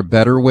there a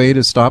better way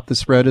to stop the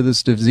spread of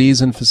this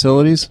disease in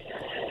facilities?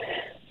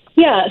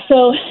 Yeah,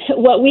 so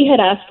what we had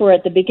asked for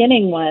at the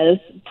beginning was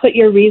put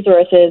your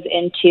resources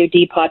into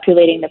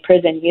depopulating the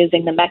prison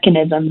using the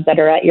mechanisms that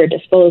are at your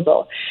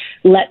disposal.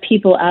 Let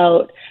people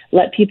out,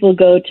 let people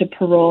go to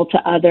parole to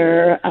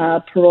other,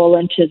 parole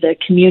into the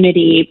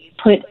community,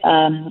 put,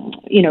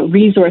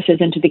 resources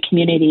into the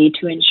community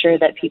to ensure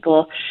that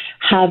people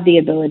have the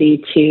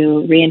ability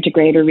to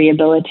reintegrate or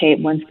rehabilitate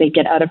once they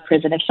get out of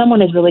prison. If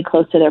someone is really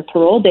close to their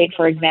parole date,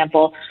 for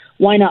example,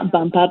 why not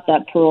bump up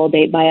that parole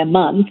date by a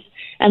month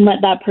and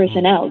let that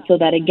person out so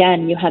that,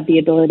 again, you have the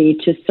ability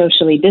to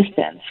socially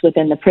distance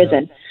within the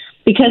prison.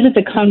 Because it's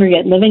a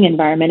congregate living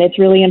environment, it's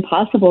really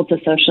impossible to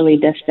socially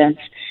distance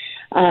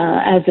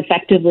as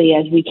effectively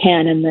as we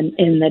can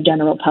in the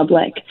general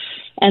public.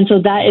 And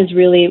so that is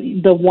really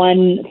the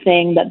one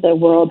thing that the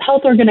World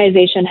Health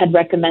Organization had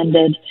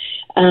recommended.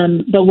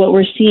 But what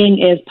we're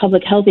seeing is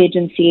public health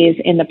agencies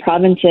in the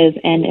provinces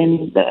and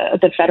in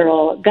the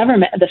federal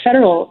government, the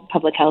federal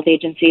public health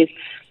agencies,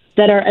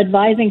 that are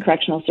advising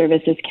Correctional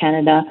Services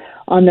Canada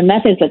on the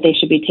methods that they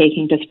should be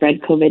taking to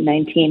spread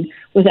COVID-19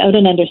 without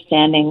an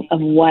understanding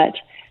of what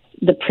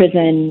the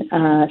prison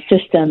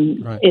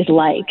system is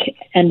like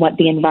and what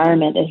the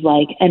environment is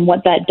like and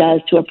what that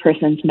does to a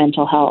person's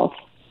mental health.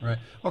 Right.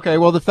 Okay.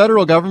 Well, the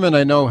federal government,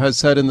 I know, has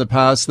said in the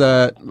past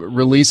that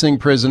releasing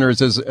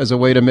prisoners as a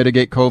way to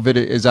mitigate COVID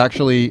is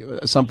actually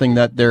something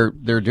that they're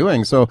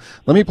doing. So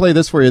let me play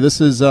this for you.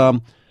 This is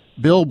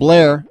Bill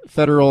Blair,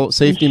 federal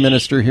safety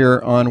minister, here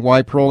on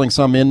why paroling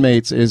some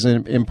inmates is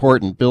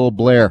important. Bill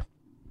Blair.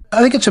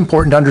 I think it's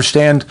important to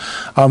understand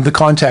the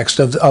context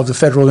of the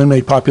federal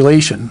inmate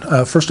population.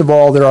 First of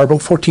all, there are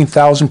about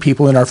 14,000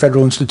 people in our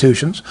federal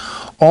institutions.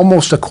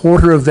 Almost a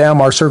quarter of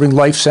them are serving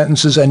life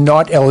sentences and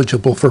not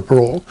eligible for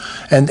parole.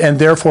 And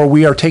therefore,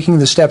 we are taking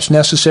the steps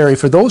necessary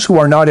for those who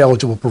are not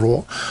eligible for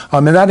parole.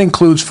 And that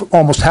includes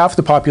almost half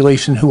the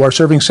population who are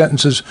serving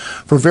sentences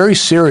for very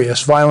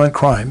serious violent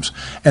crimes.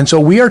 And so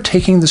we are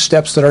taking the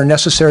steps that are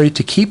necessary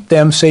to keep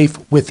them safe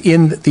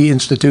within the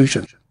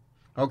institution.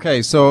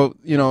 Okay, so,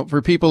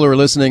 for people who are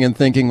listening and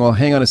thinking, well,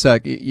 hang on a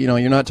sec,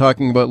 you're not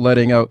talking about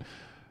letting out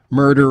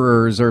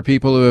murderers or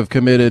people who have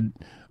committed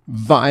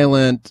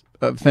violent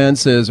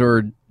offenses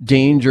or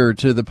danger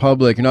to the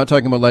public. You're not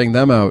talking about letting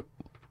them out,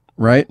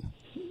 right?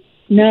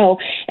 No,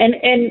 and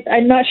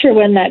I'm not sure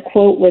when that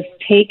quote was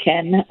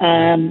taken.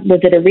 Was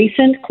it a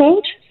recent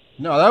quote?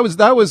 No,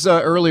 that was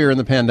earlier in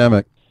the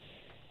pandemic.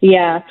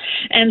 Yeah.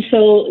 And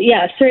so,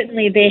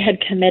 certainly they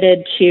had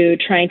committed to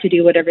trying to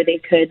do whatever they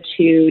could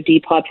to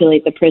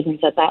depopulate the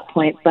prisons at that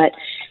point. But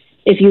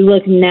if you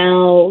look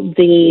now,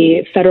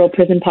 the federal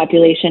prison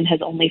population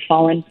has only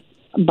fallen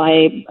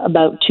by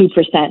about 2%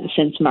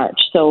 since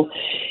March. So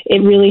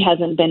it really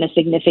hasn't been a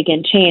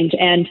significant change.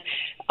 And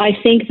I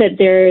think that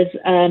there's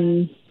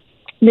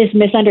this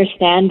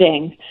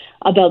misunderstanding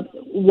about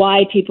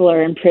why people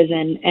are in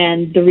prison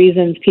and the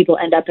reasons people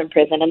end up in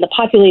prison. And the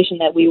population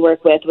that we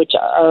work with, which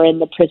are in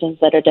the prisons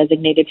that are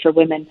designated for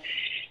women,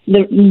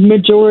 the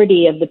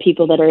majority of the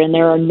people that are in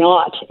there are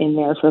not in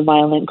there for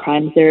violent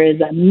crimes. There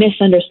is a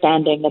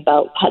misunderstanding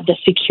about the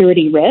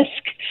security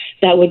risk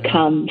that would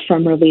come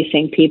from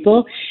releasing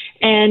people.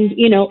 And,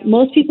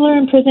 most people are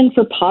in prison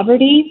for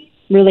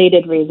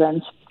poverty-related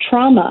reasons,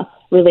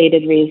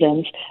 trauma-related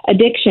reasons.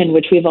 Addiction,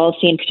 which we've all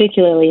seen,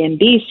 particularly in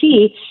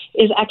BC,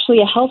 is actually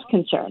a health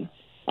concern,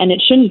 and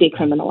it shouldn't be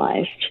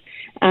criminalized.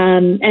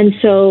 And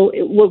so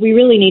what we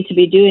really need to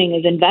be doing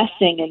is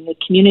investing in the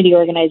community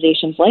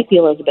organizations like the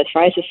Elizabeth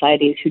Fry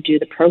Societies who do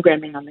the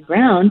programming on the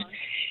ground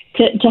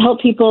to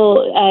help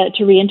people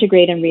to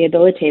reintegrate and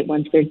rehabilitate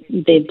once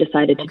they've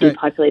decided to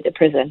depopulate the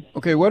prison.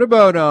 Okay, what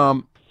about,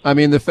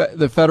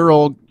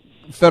 the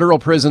federal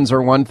prisons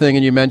are one thing,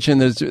 and you mentioned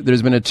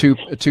there's been a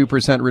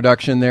 2%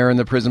 reduction there in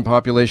the prison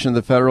population at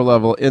the federal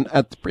level.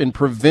 In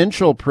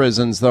provincial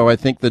prisons, though, I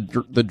think the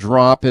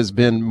drop has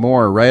been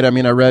more, right? I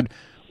read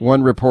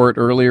one report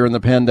earlier in the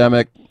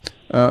pandemic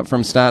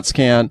from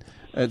StatsCan.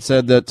 It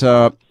said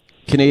that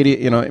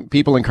Canadian,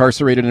 people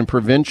incarcerated in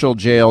provincial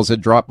jails had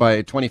dropped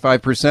by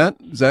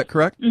 25%. Is that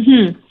correct?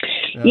 Mm-hmm.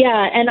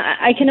 Yeah, and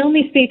I can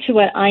only speak to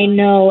what I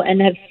know and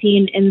have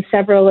seen in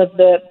several of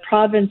the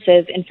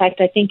provinces. In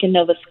fact, I think in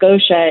Nova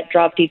Scotia it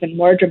dropped even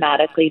more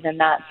dramatically than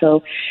that.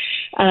 So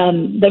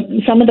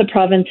some of the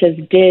provinces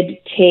did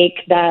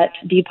take that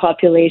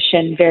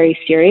depopulation very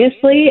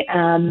seriously.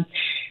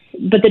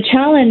 But the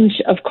challenge,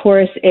 of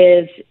course,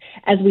 is,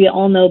 as we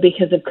all know,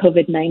 because of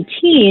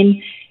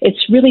COVID-19,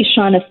 it's really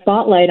shone a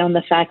spotlight on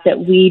the fact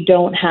that we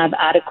don't have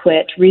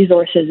adequate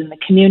resources in the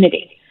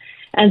community.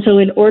 And so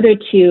in order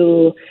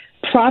to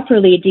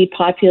properly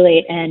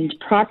depopulate and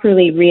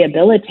properly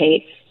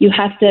rehabilitate, you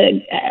have to,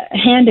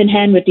 hand in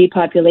hand with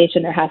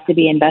depopulation, there has to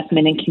be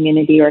investment in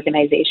community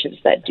organizations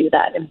that do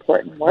that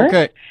important work.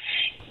 Okay.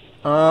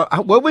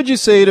 What would you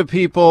say to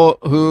people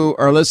who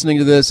are listening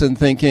to this and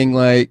thinking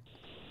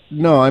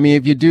no,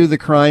 if you do the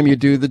crime, you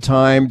do the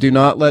time. Do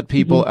not let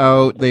people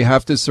out. They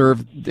have to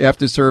serve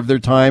their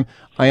time.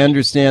 I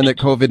understand that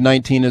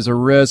COVID-19 is a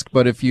risk,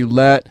 but if you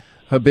let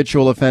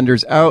habitual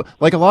offenders out,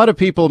 like a lot of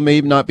people may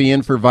not be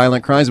in for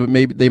violent crimes, but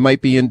maybe they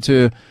might be in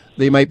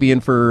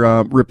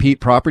for repeat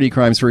property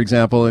crimes, for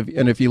example.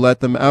 And if you let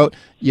them out,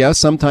 yes,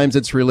 sometimes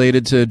it's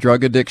related to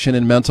drug addiction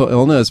and mental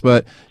illness.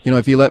 But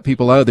if you let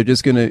people out,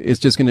 it's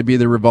just gonna be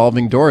the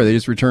revolving door. They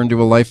just return to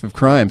a life of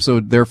crime. So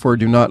therefore,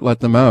 do not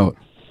let them out.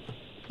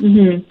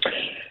 Mm-hmm.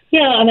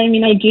 Yeah,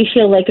 and I do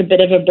feel like a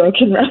bit of a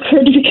broken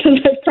record because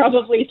I've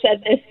probably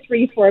said this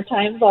 3-4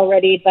 times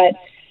already, but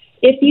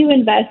if you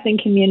invest in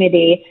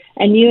community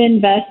and you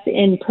invest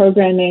in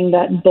programming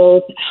that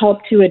both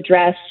help to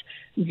address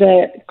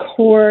the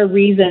core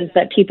reasons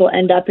that people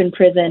end up in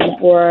prison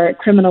or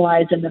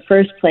criminalized in the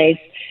first place,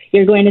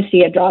 you're going to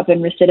see a drop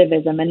in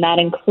recidivism. And that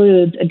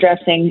includes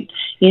addressing,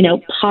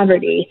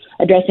 poverty,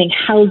 addressing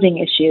housing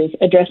issues,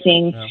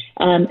 addressing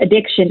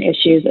addiction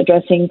issues,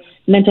 addressing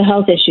mental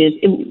health issues.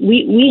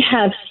 We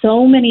have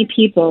so many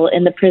people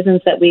in the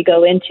prisons that we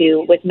go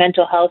into with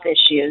mental health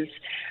issues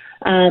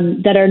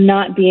that are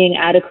not being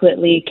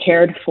adequately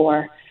cared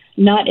for,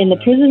 not in the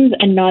prisons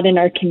and not in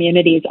our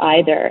communities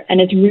either. And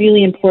it's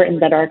really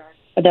important that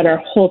our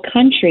whole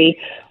country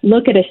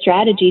look at a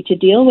strategy to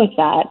deal with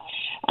that.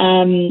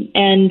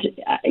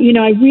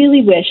 I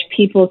really wish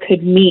people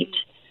could meet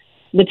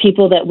the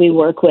people that we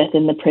work with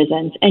in the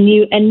prisons and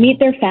meet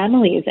their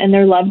families and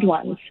their loved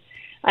ones.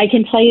 I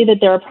can tell you that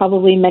there are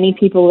probably many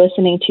people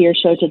listening to your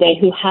show today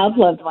who have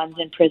loved ones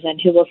in prison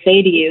who will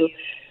say to you,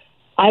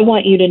 I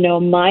want you to know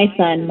my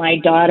son, my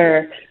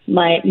daughter,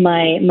 my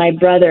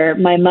brother,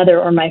 my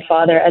mother, or my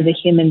father as a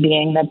human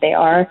being that they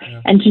are,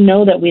 and to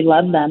know that we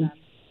love them.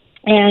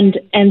 And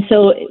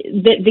so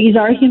these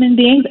are human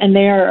beings, and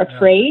they are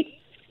afraid,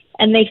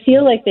 and they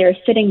feel like they're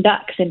sitting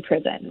ducks in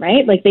prison,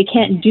 right? Like they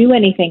can't do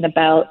anything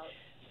about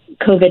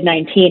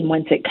COVID-19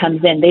 once it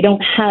comes in. They don't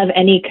have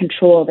any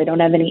control. They don't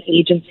have any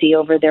agency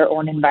over their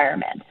own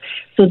environment.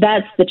 So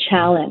that's the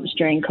challenge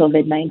during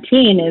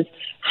COVID-19 is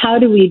how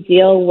do we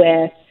deal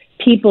with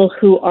people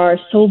who are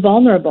so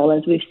vulnerable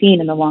as we've seen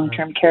in the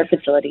long-term care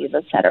facilities,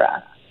 et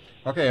cetera.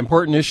 Okay,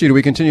 important issue. Do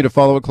we continue to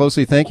follow it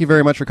closely? Thank you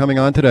very much for coming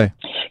on today.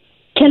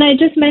 Can I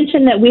just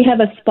mention that we have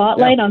a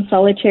spotlight on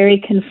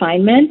solitary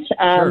confinement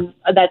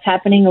that's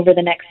happening over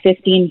the next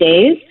 15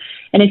 days.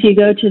 And if you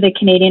go to the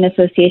Canadian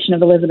Association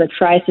of Elizabeth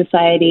Fry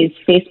Society's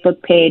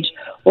Facebook page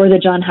or the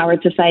John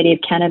Howard Society of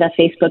Canada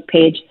Facebook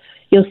page,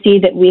 you'll see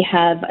that we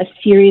have a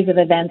series of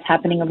events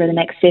happening over the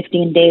next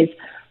 15 days,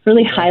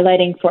 really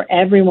highlighting for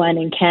everyone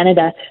in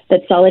Canada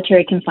that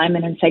solitary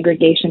confinement and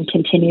segregation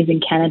continues in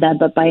Canada,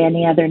 but by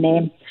any other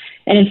name.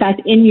 And in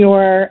fact, in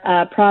your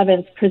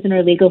province,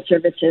 Prisoner Legal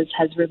Services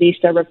has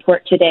released a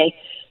report today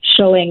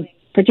showing,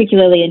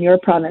 particularly in your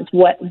province,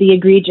 what the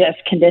egregious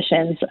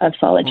conditions of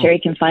solitary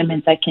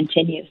confinement that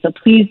continue. So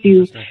please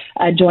do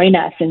join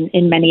us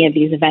in many of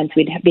these events.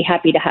 We'd be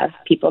happy to have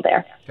people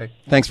there. Okay.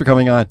 Thanks for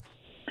coming on.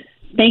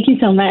 Thank you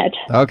so much.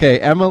 Okay,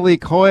 Emily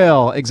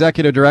Coyle,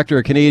 Executive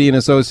Director, Canadian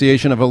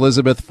Association of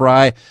Elizabeth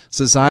Fry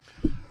Society.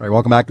 All right,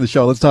 welcome back to the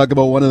show. Let's talk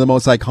about one of the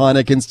most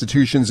iconic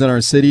institutions in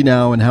our city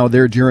now and how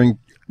they're doing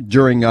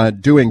during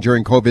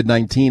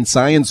COVID-19.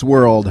 Science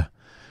World,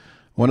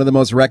 one of the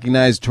most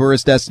recognized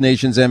tourist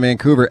destinations in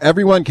Vancouver.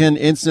 Everyone can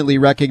instantly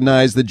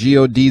recognize the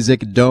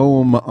geodesic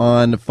dome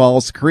on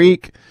False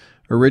Creek,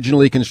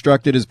 originally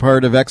constructed as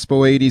part of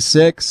Expo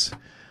 86.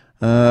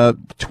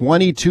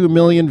 22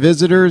 million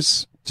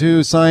visitors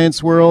to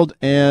Science World,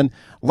 and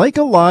like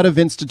a lot of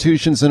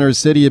institutions in our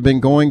city have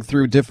been going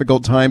through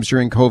difficult times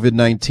during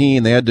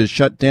COVID-19. They had to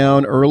shut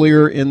down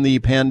earlier in the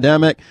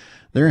pandemic.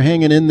 They're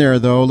hanging in there,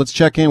 though. Let's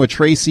check in with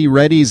Tracy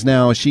Reddies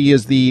now. She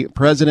is the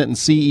president and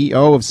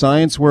CEO of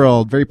Science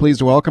World. Very pleased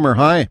to welcome her.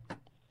 Hi.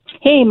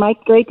 Hey,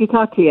 Mike. Great to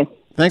talk to you.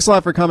 Thanks a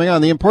lot for coming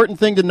on. The important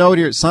thing to note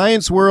here,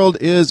 Science World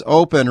is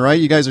open, right?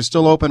 You guys are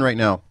still open right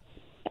now.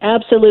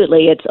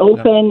 Absolutely. It's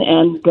open,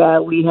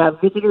 and we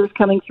have visitors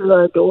coming through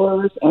our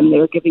doors, and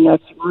they're giving us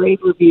rave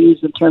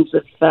reviews in terms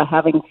of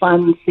having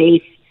fun,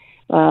 safe,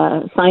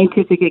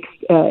 scientific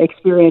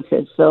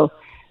experiences. So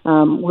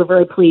we're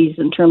very pleased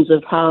in terms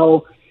of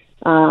how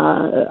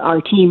our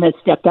team has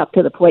stepped up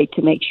to the plate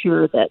to make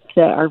sure that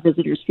our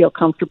visitors feel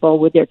comfortable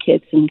with their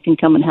kids and can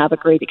come and have a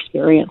great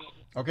experience.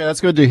 Okay,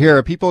 that's good to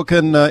hear. People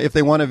can, if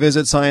they want to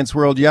visit Science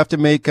World, you have to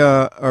make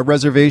a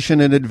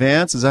reservation in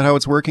advance. Is that how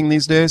it's working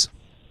these days?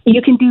 You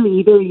can do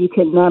either. You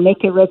can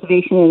make a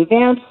reservation in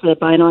advance,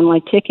 buy an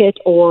online ticket,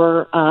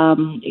 or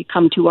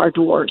come to our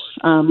doors.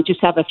 We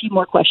just have a few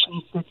more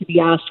questions to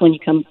be asked when you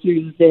come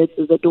through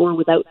the door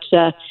without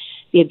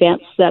the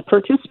advance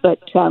purchase, but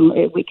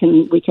we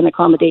can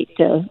accommodate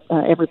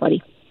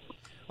everybody.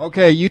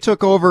 Okay, you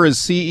took over as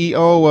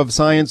CEO of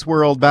Science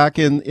World back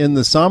in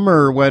the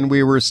summer when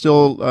we were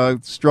still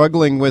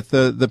struggling with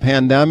the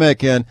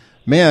pandemic, and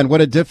man, what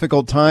a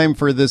difficult time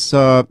for this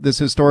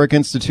historic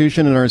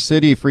institution in our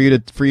city for you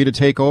to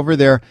take over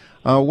there.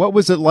 What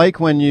was it like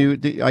when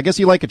I guess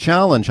you like a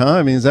challenge, huh?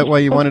 I mean, is that why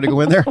you wanted to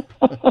go in there?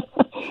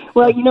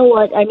 Well, you know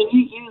what? I mean,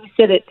 you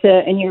said it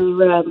in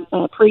your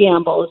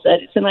preamble, is that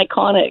it's an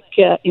iconic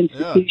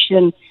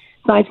institution. Yeah.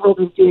 Science World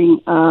is doing,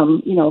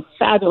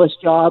 fabulous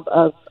job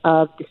of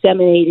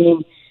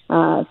disseminating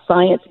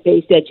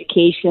science-based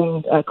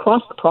education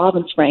across the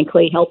province,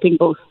 frankly, helping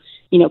both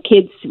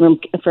kids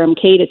from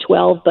K to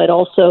 12, but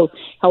also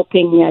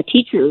helping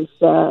teachers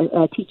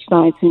teach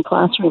science in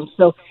classrooms.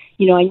 So,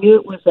 I knew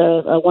it was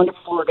a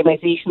wonderful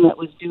organization that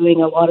was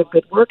doing a lot of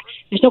good work.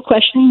 There's no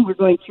question we're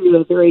going through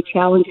a very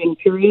challenging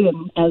period,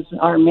 and as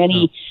are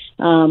many,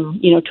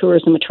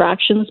 tourism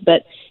attractions.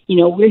 But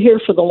we're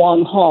here for the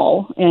long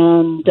haul,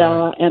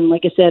 and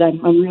like I said,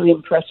 I'm really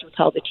impressed with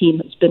how the team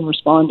has been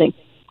responding.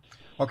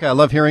 Okay, I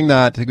love hearing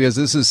that because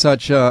this is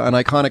such an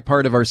iconic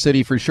part of our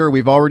city for sure.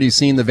 We've already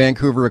seen the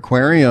Vancouver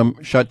Aquarium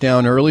shut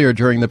down earlier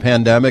during the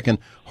pandemic, and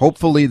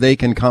hopefully they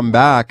can come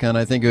back. And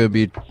I think it would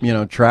be,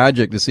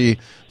 tragic to see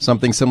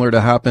something similar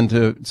to happen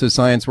to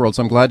Science World.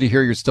 So I'm glad to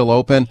hear you're still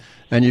open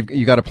and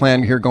you got a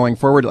plan here going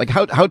forward. Like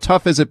how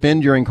tough has it been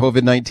during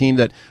COVID-19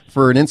 that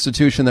for an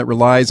institution that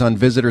relies on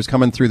visitors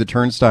coming through the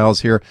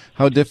turnstiles here,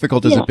 how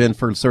difficult has it been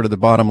for sort of the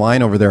bottom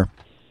line over there?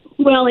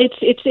 Well,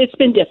 it's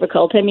been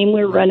difficult. I mean,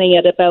 we're running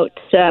at about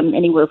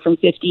anywhere from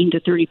 15 to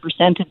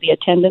 30% of the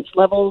attendance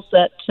levels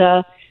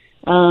that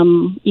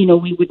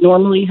we would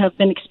normally have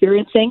been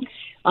experiencing.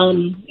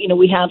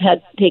 We have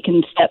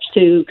taken steps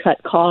to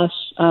cut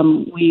costs.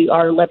 We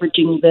are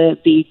leveraging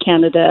the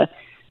Canada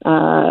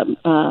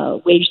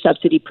wage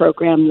subsidy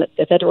program that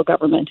the federal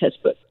government has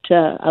put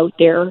out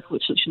there,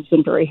 which has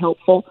been very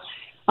helpful.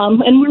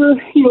 And we're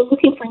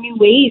looking for new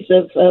ways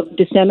of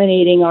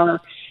disseminating our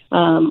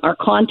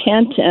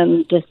content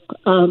and,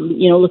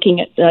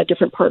 looking at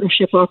different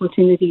partnership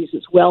opportunities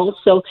as well.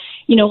 So,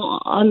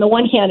 on the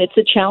one hand, it's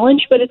a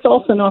challenge, but it's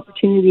also an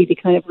opportunity to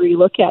kind of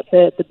relook at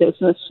the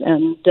business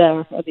and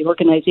the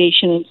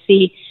organization and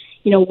see,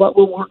 what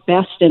will work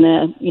best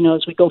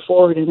as we go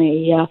forward in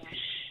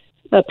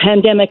a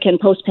pandemic and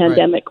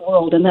post-pandemic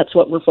world. And that's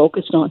what we're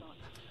focused on.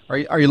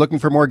 Are you looking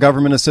for more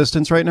government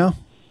assistance right now?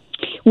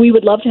 We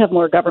would love to have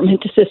more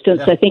government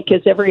assistance, I think,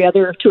 as every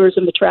other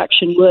tourism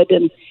attraction would.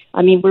 And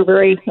I mean, we're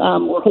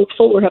we're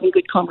hopeful. We're having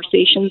good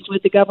conversations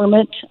with the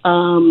government.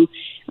 We'll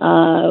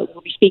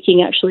be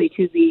speaking actually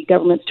to the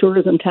government's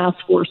tourism task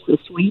force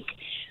this week.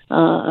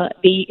 I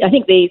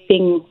think the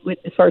thing with,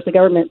 as far as the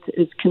government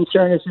is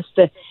concerned, is just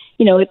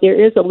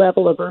there is a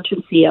level of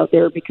urgency out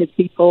there because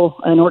people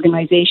and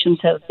organizations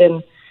have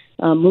been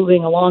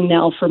moving along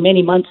now for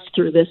many months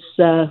through this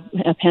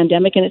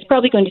pandemic, and it's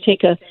probably going to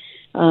take a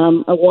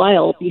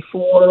while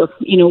before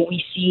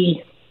we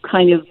see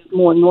kind of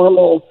more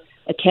normal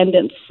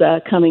attendance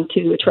coming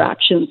to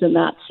attractions and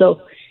that.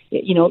 So,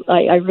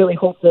 I really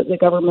hope that the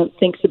government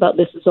thinks about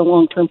this as a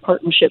long-term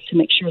partnership to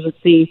make sure that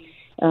the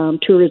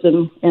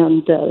tourism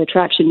and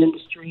attraction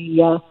industry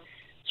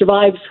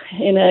survives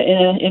in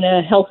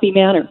a healthy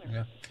manner.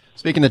 Yeah.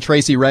 Speaking of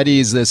Tracy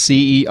Reddy's, the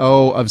CEO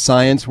of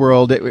Science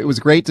World, it was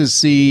great to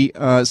see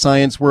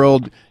Science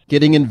World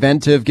getting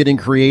inventive, getting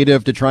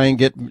creative to try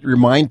and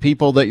remind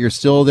people that you're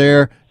still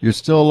there, you're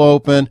still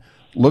open,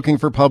 looking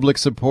for public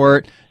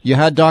support. You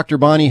had Dr.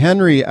 Bonnie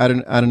Henry at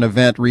an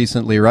event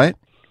recently, right?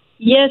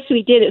 Yes,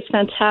 we did. It's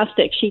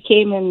fantastic. She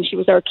came and she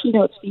was our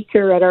keynote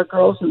speaker at our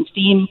Girls in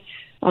STEAM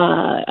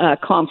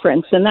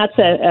conference, and that's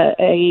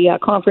a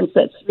conference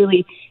that's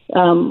really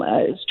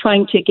is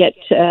trying to get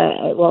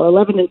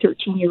 11 and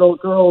 13-year-old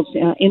girls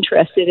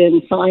interested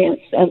in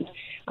science. And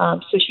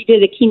so she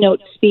did a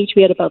keynote speech.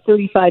 We had about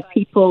 35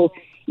 people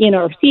in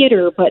our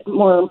theater, but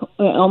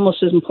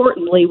almost as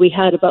importantly, we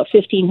had about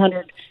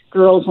 1,500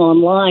 girls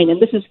online.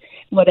 And this is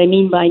what I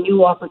mean by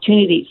new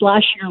opportunities.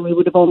 Last year, we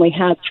would have only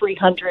had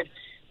 300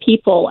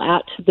 people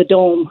at the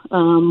Dome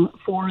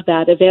for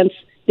that event.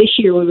 This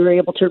year, we were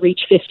able to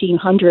reach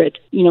 1,500,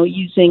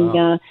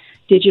 using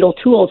digital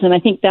tools. And I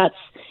think that's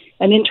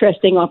an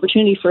interesting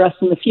opportunity for us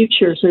in the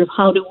future. Sort of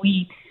how do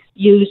we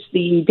use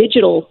the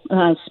digital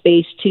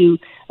space to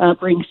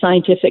bring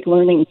scientific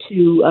learning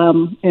to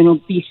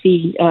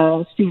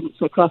BC students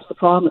across the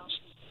province.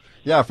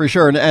 Yeah, for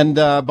sure. And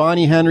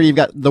Bonnie Henry, you've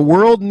got "The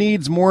world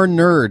needs more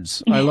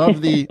nerds." I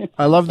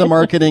love the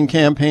marketing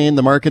campaign,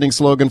 the marketing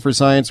slogan for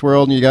Science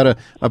World. And you got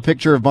a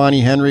picture of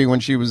Bonnie Henry when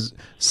she was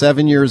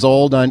 7 years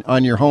old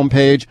on your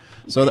homepage.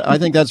 So I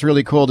think that's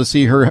really cool to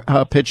see her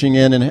pitching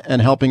in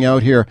and helping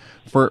out here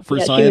for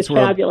Science World. She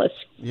was fabulous.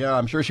 Yeah,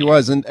 I'm sure she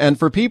was. And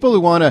for people who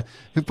want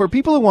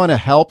to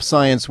help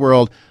Science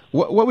World,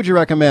 what would you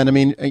recommend? I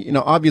mean,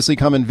 obviously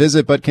come and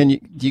visit, but do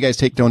you guys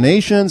take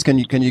donations? Can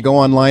you go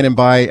online and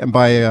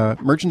buy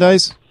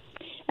merchandise?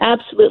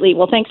 Absolutely.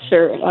 Well, thanks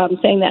for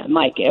saying that,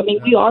 Mike. I mean,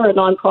 we are a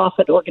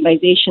nonprofit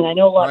organization. I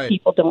know a lot of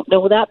people don't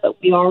know that,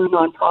 but we are a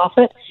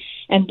nonprofit,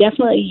 and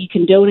definitely you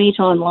can donate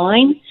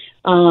online.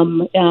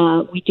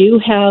 We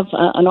do have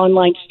an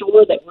online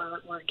store that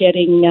we're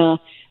getting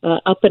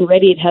up and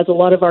ready. It has a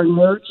lot of our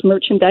Nerds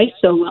merchandise,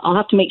 so I'll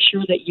have to make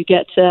sure that you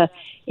get a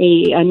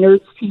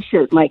Nerds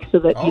T-shirt, Mike, so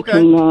that you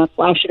can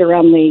flash it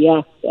around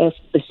the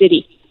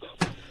city.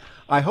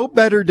 I hope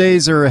better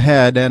days are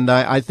ahead, and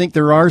I think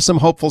there are some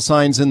hopeful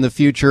signs in the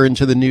future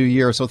into the new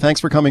year. So thanks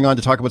for coming on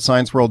to talk about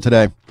Science World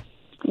today.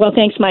 Well,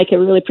 thanks, Mike. I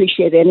really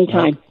appreciate it.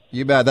 Anytime.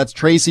 You bet. That's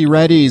Tracy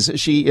Reddy's.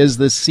 She is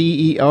the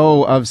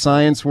CEO of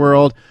Science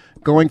World,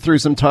 going through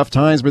some tough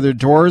times, but their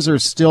doors are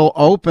still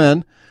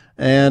open,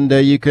 and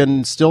you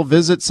can still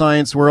visit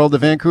Science World. The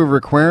Vancouver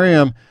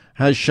Aquarium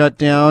has shut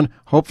down.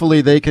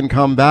 Hopefully they can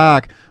come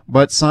back.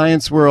 but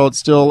Science World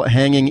still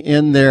hanging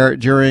in there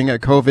during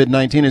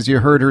COVID-19. As you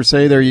heard her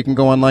say there, you can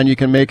go online, you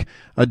can make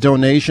a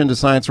donation to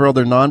Science World.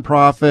 They're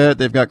nonprofit.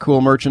 They've got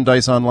cool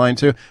merchandise online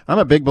too. I'm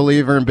a big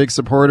believer and big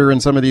supporter in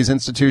some of these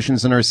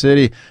institutions in our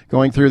city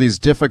going through these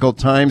difficult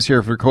times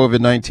here for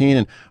COVID-19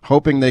 and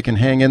hoping they can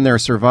hang in there,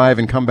 survive,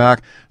 and come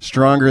back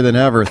stronger than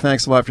ever.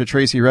 Thanks a lot for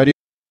Tracy Reddy.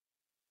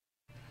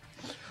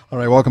 All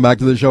right, welcome back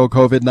to the show.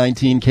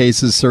 COVID-19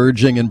 cases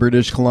surging in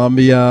British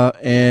Columbia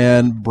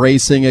and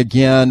bracing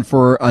again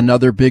for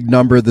another big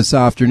number this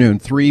afternoon,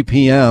 3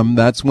 p.m.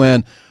 That's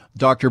when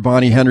Dr.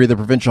 Bonnie Henry, the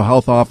provincial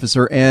health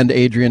officer, and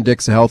Adrian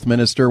Dix, the health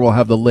minister, will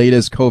have the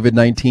latest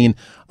COVID-19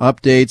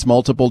 updates,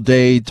 multiple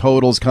day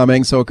totals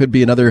coming. So it could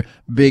be another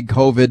big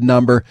COVID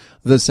number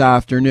this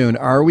afternoon.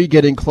 Are we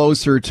getting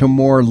closer to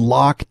more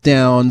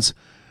lockdowns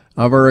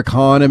of our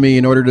economy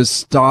in order to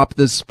stop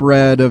the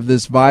spread of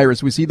this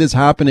virus? We see this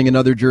happening in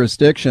other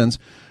jurisdictions.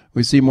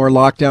 We see more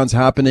lockdowns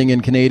happening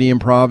in Canadian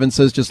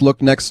provinces. Just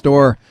look next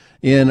door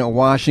in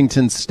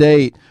Washington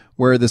State,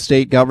 where the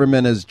state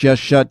government has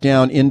just shut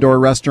down indoor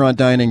restaurant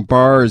dining,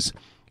 bars,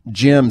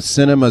 gyms,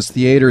 cinemas,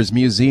 theaters,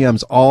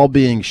 museums, all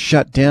being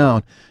shut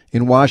down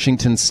in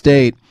Washington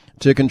State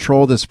to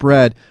control the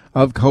spread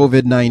of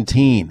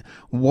COVID-19.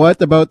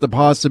 What about the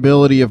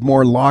possibility of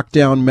more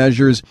lockdown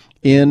measures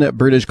in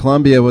British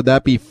Columbia? Would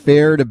that be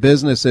fair to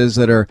businesses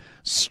that are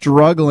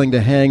struggling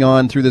to hang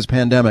on through this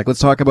pandemic? Let's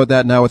talk about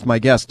that now with my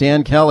guest,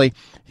 Dan Kelly.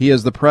 He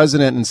is the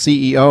president and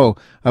CEO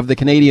of the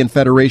Canadian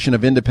Federation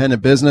of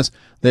Independent Business.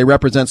 They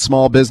represent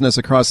small business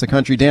across the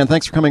country. Dan,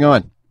 thanks for coming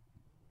on.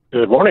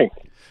 Good morning.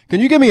 Can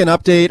you give me an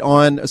update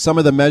on some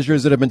of the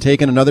measures that have been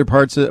taken in other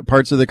parts of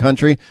the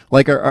country?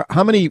 Like,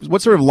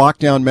 what sort of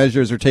lockdown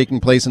measures are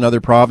taking place in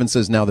other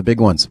provinces now, the big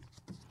ones?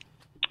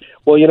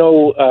 Well,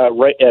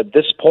 right at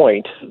this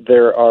point,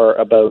 there are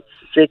about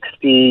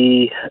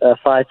 65%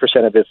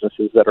 of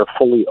businesses that are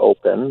fully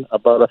open.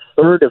 About a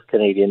third of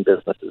Canadian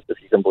businesses,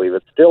 if you can believe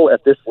it, still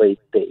at this late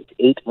stage,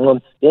 8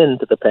 months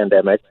into the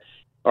pandemic,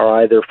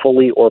 are either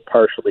fully or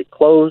partially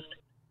closed,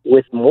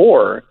 with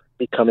more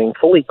becoming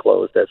fully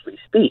closed as we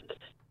speak.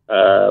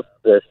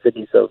 The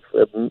cities of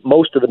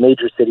most of the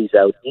major cities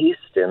out east,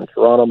 in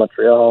Toronto,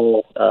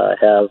 Montreal,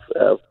 have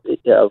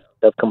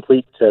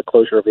complete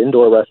closure of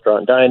indoor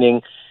restaurant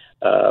dining,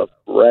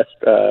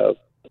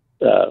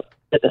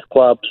 fitness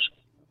clubs,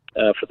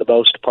 for the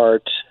most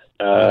part.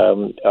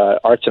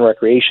 Arts and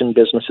recreation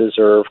businesses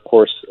are, of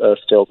course,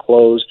 still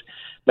closed.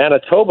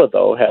 Manitoba,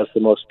 though, has the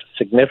most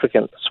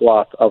significant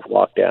swath of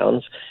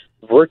lockdowns.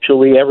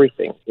 Virtually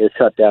everything is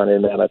shut down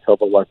in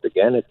Manitoba once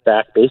again. It's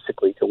back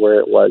basically to where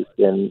it was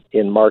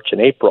in March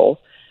and April.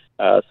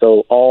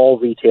 So all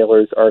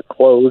retailers are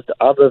closed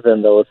other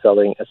than those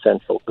selling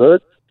essential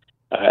goods.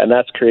 And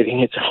that's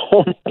creating its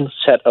own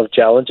set of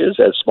challenges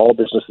as small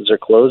businesses are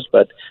closed,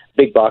 but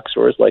big box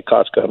stores like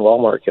Costco and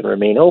Walmart can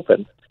remain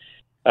open.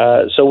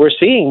 So we're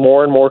seeing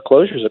more and more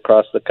closures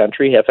across the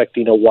country,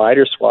 affecting a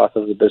wider swath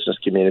of the business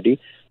community.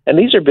 And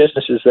these are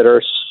businesses that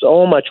are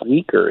so much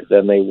weaker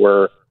than they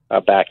were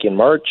back in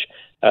March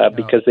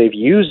because they've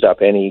used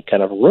up any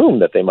kind of room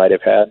that they might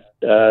have had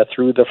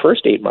through the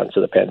first 8 months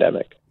of the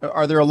pandemic.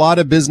 Are there a lot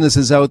of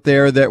businesses out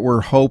there that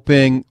were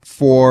hoping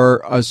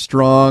for a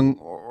strong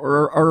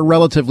or a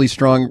relatively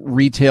strong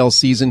retail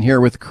season here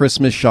with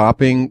Christmas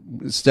shopping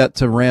set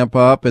to ramp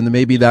up, and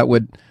maybe that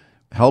would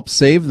help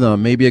save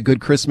them? Maybe a good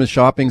Christmas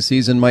shopping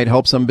season might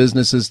help some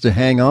businesses to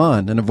hang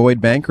on and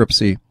avoid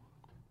bankruptcy.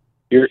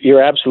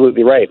 You're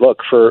absolutely right.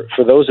 Look, for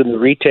those in the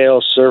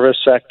retail, service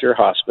sector,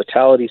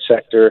 hospitality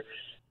sector,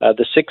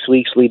 the 6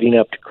 weeks leading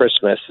up to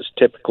Christmas is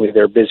typically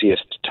their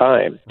busiest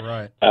time.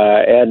 Right.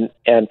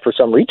 And for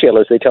some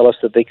retailers, they tell us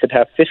that they could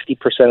have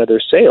 50% of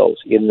their sales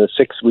in the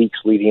 6 weeks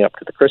leading up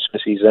to the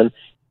Christmas season.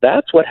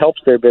 That's what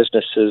helps their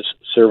businesses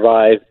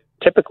survive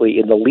typically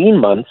in the lean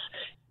months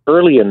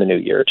early in the new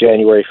year,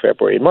 January,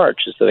 February, and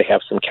March, is that they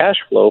have some cash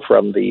flow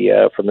from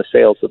the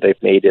sales that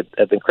they've made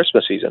at the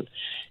Christmas season.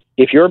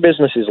 If your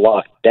business is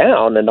locked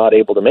down and not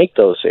able to make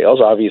those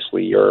sales,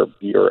 obviously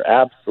you're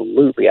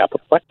absolutely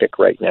apoplectic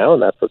right now,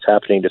 and that's what's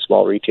happening to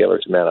small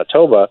retailers in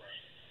Manitoba.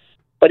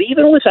 But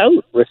even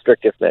without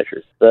restrictive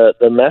measures, the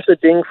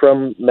messaging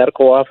from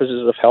medical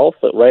offices of health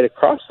right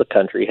across the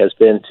country has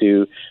been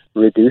to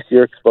reduce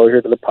your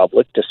exposure to the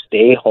public, to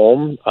stay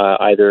home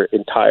either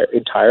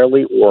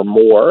entirely or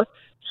more,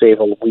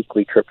 save a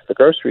weekly trip to the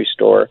grocery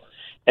store.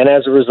 And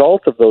as a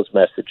result of those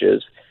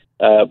messages,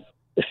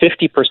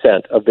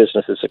 50% of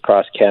businesses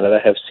across Canada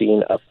have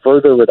seen a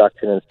further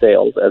reduction in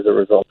sales as a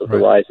result of the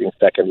rising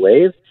second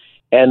wave.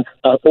 And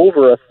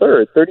over a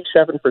third,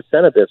 37%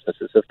 of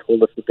businesses have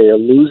told us that they are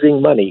losing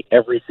money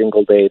every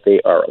single day they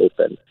are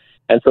open.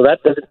 And so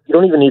you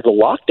don't even need a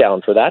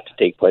lockdown for that to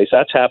take place.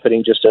 That's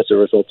happening just as a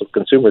result of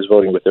consumers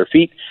voting with their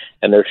feet,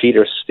 and their feet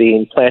are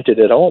being planted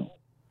at home.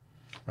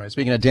 All right,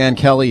 speaking of Dan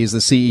Kelly, he's the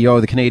CEO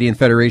of the Canadian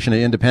Federation of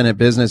Independent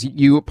Business.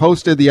 You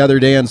posted the other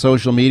day on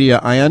social media,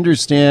 I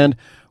understand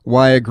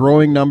why a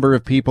growing number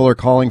of people are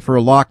calling for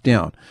a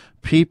lockdown.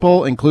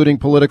 People, including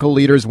political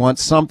leaders, want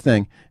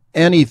something,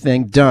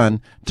 anything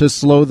done to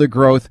slow the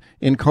growth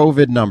in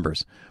COVID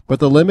numbers. But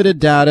the limited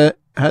data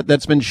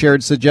that's been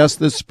shared suggests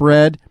the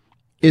spread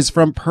is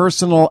from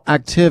personal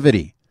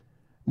activity,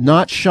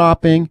 not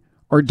shopping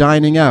or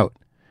dining out.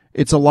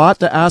 It's a lot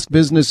to ask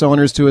business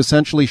owners to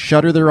essentially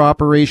shutter their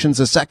operations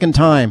a second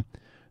time,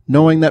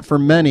 knowing that for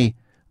many,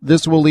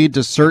 this will lead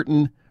to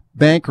certain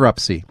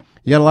bankruptcy.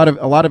 You got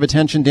a lot of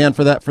attention, Dan,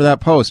 for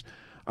that post.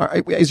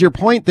 Is your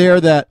point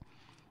there that,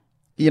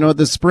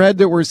 the spread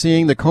that we're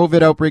seeing, the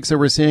COVID outbreaks that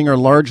we're seeing, are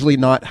largely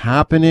not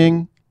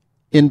happening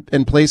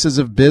in places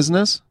of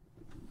business?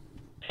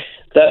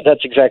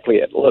 That's exactly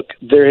it. Look,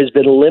 there has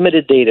been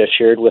limited data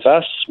shared with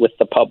us, with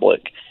the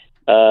public,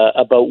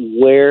 about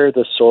where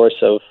the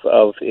source of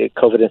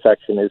COVID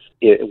infection is,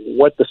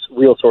 what the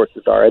real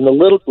sources are. And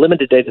the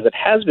limited data that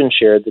has been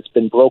shared that's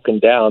been broken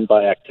down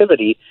by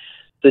activity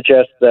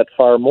suggests that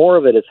far more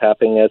of it is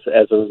happening as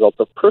a result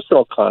of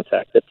personal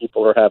contact that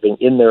people are having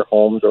in their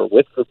homes or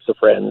with groups of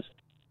friends,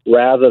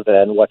 rather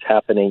than what's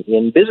happening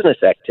in business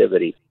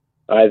activity,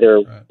 either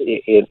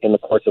in the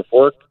course of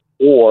work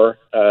or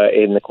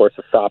in the course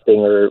of shopping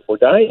or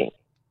dining.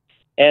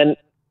 And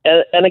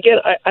again,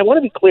 I want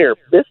to be clear,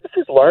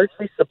 businesses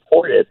largely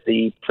supported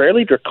the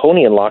fairly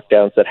draconian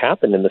lockdowns that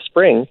happened in the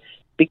spring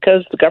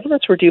because the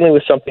governments were dealing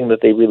with something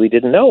that they really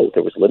didn't know.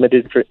 There was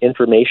limited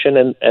information,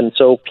 and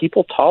so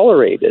people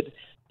tolerated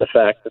the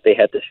fact that they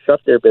had to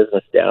shut their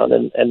business down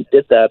and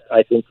did that.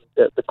 I think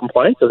that the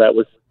compliance of that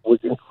was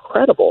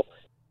incredible,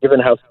 given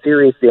how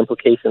serious the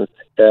implications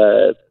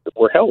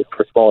were held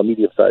for small and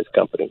medium-sized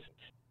companies.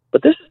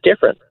 But this is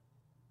different.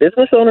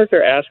 Business owners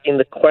are asking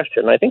the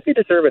question, I think they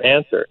deserve an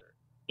answer.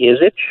 Is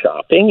it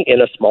shopping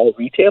in a small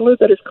retailer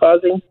that is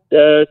causing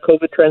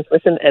COVID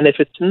transmission? And if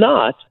it's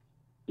not,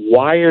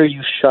 why are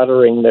you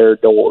shuttering their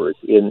doors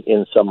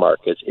in some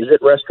markets? Is it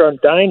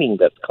restaurant dining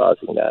that's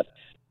causing that?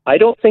 I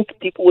don't think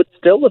people would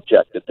still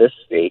object at this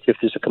stage if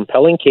there's a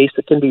compelling case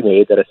that can be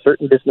made that a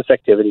certain business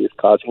activity is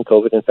causing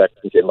COVID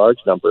infections in large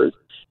numbers,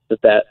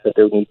 that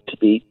there need to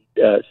be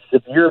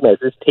severe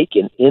measures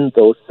taken in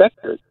those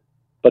sectors.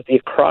 But the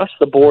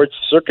across-the-board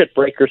circuit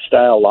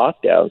breaker-style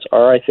lockdowns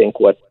are, I think,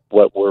 what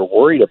we're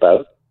worried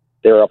about.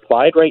 They're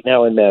applied right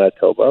now in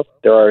Manitoba.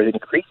 There are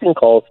increasing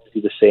calls to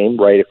do the same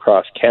right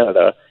across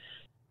Canada.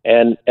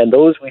 And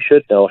those, we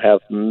should know, have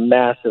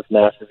massive,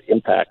 massive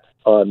impact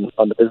on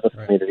the business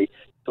community.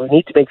 So we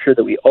need to make sure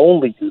that we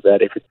only do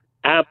that if it's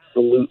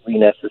absolutely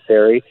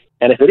necessary.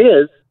 And if it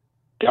is,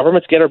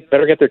 governments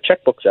better get their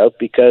checkbooks out,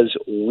 because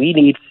we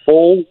need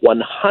full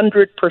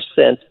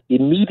 100%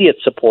 immediate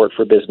support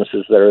for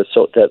businesses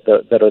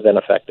that are then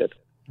affected.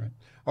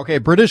 Okay,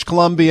 British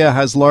Columbia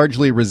has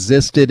largely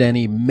resisted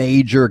any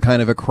major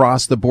kind of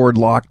across-the-board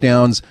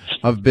lockdowns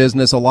of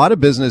business. A lot of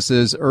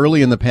businesses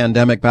early in the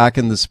pandemic, back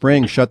in the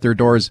spring, shut their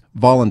doors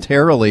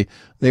voluntarily.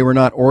 They were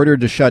not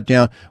ordered to shut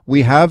down.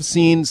 We have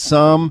seen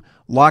some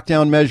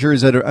lockdown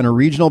measures on a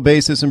regional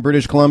basis in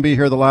British Columbia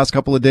here the last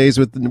couple of days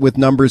with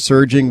numbers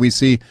surging. We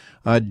see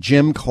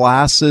gym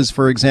classes,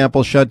 for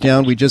example, shut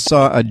down. We just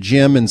saw a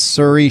gym in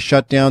Surrey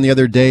shut down the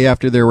other day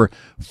after there were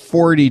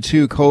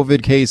 42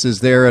 COVID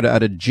cases there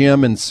at a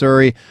gym in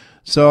Surrey.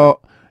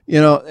 So,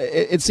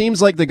 it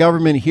seems like the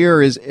government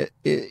here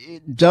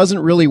it doesn't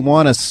really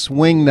want to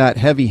swing that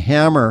heavy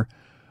hammer,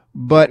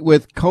 but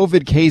with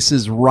COVID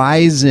cases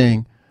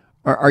rising,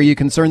 are you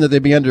concerned that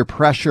they'd be under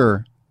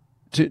pressure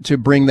to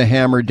bring the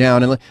hammer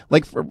down? And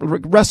like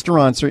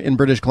restaurants in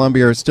British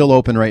Columbia are still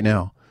open right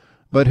now,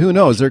 but who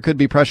knows? There could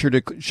be pressure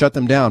to shut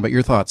them down. But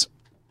your thoughts?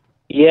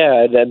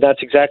 Yeah, and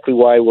that's exactly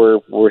why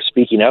we're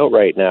speaking out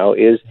right now.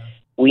 Is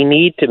we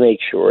need to make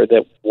sure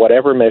that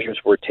whatever measures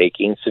we're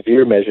taking,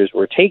 severe measures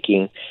we're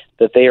taking,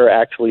 that they are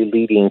actually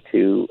leading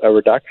to a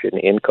reduction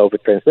in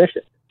COVID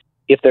transmission.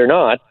 If they're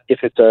not, if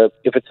it's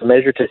a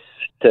measure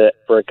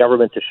for a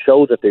government to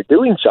show that they're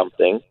doing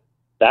something,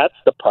 that's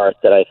the part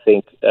that I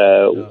think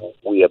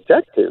we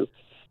object to,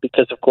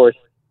 because, of course,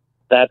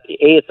 that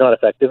A, it's not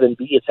effective, and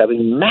B, it's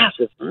having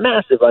massive,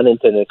 massive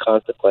unintended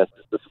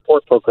consequences. The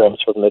support programs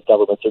from the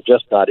governments are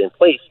just not in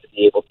place to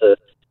be able to,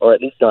 or at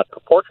least not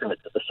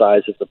proportionate to the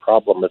size of the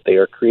problem that they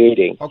are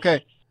creating.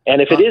 Okay.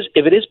 And if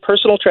it is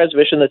personal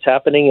transmission that's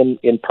happening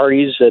in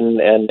parties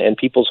and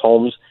people's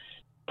homes,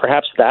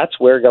 perhaps that's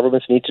where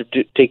governments need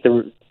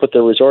to put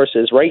their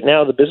resources. Right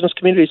now, the business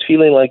community is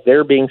feeling like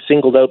they're being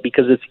singled out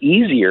because it's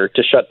easier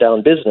to shut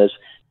down business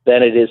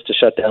than it is to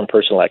shut down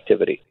personal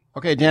activity.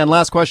 Okay, Dan,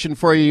 last question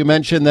for you. You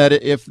mentioned that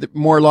if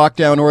more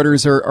lockdown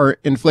orders are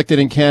inflicted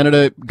in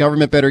Canada,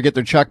 government better get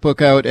their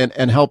checkbook out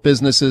and help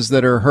businesses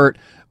that are hurt.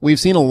 We've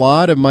seen a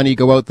lot of money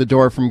go out the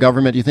door from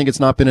government. Do you think it's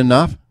not been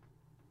enough?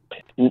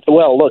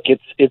 Well, look,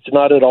 it's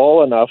not at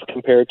all enough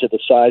compared to the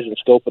size and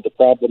scope of the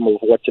problem of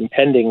what's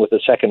impending with the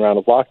second round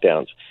of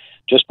lockdowns.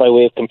 Just by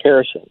way of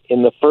comparison,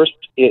 in the first,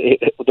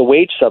 the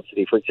wage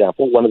subsidy, for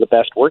example, one of the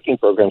best working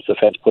programs the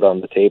Fed's put on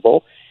the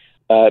table,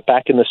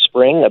 back in the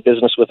spring, a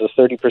business with a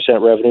 30%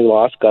 revenue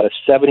loss got a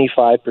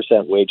 75%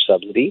 wage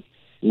subsidy.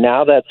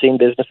 Now that same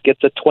business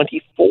gets a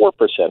 24%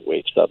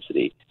 wage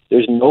subsidy.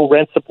 There's no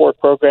rent support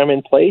program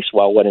in place.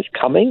 While one is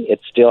coming,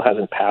 it still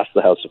hasn't passed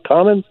the House of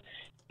Commons.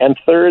 And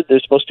third,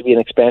 there's supposed to be an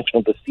expansion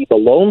of the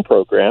CEBA loan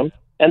program,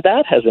 and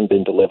that hasn't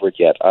been delivered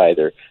yet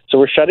either. So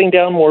we're shutting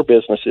down more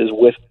businesses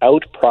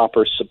without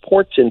proper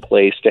supports in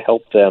place to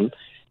help them.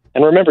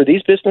 And remember,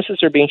 these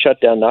businesses are being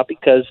shut down not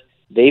because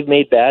they've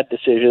made bad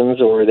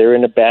decisions or they're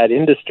in a bad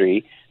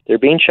industry. They're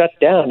being shut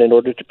down in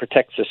order to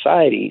protect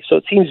society. So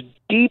it seems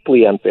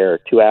deeply unfair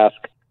to ask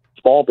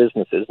small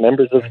businesses,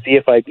 members of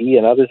CFIB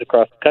and others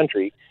across the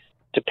country,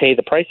 to pay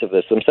the price of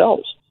this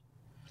themselves.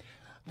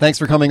 Thanks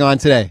for coming on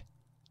today.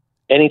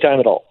 Anytime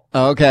at all.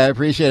 Okay, I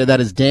appreciate it.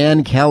 That is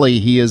Dan Kelly.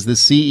 He is the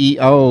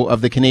CEO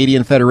of the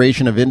Canadian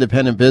Federation of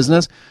Independent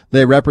Business.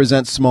 They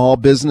represent small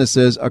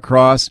businesses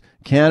across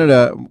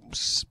Canada,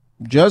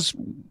 just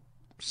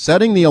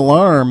setting the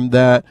alarm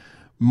that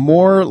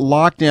more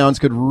lockdowns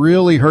could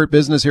really hurt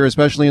business here,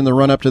 especially in the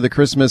run-up to the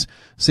Christmas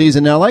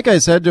season. Now, like I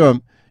said to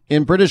him,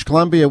 in British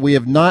Columbia, we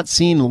have not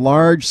seen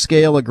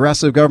large-scale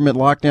aggressive government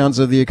lockdowns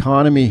of the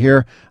economy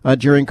here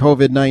during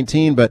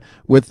COVID-19, but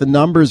with the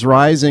numbers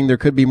rising, there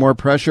could be more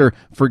pressure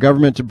for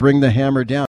government to bring the hammer down.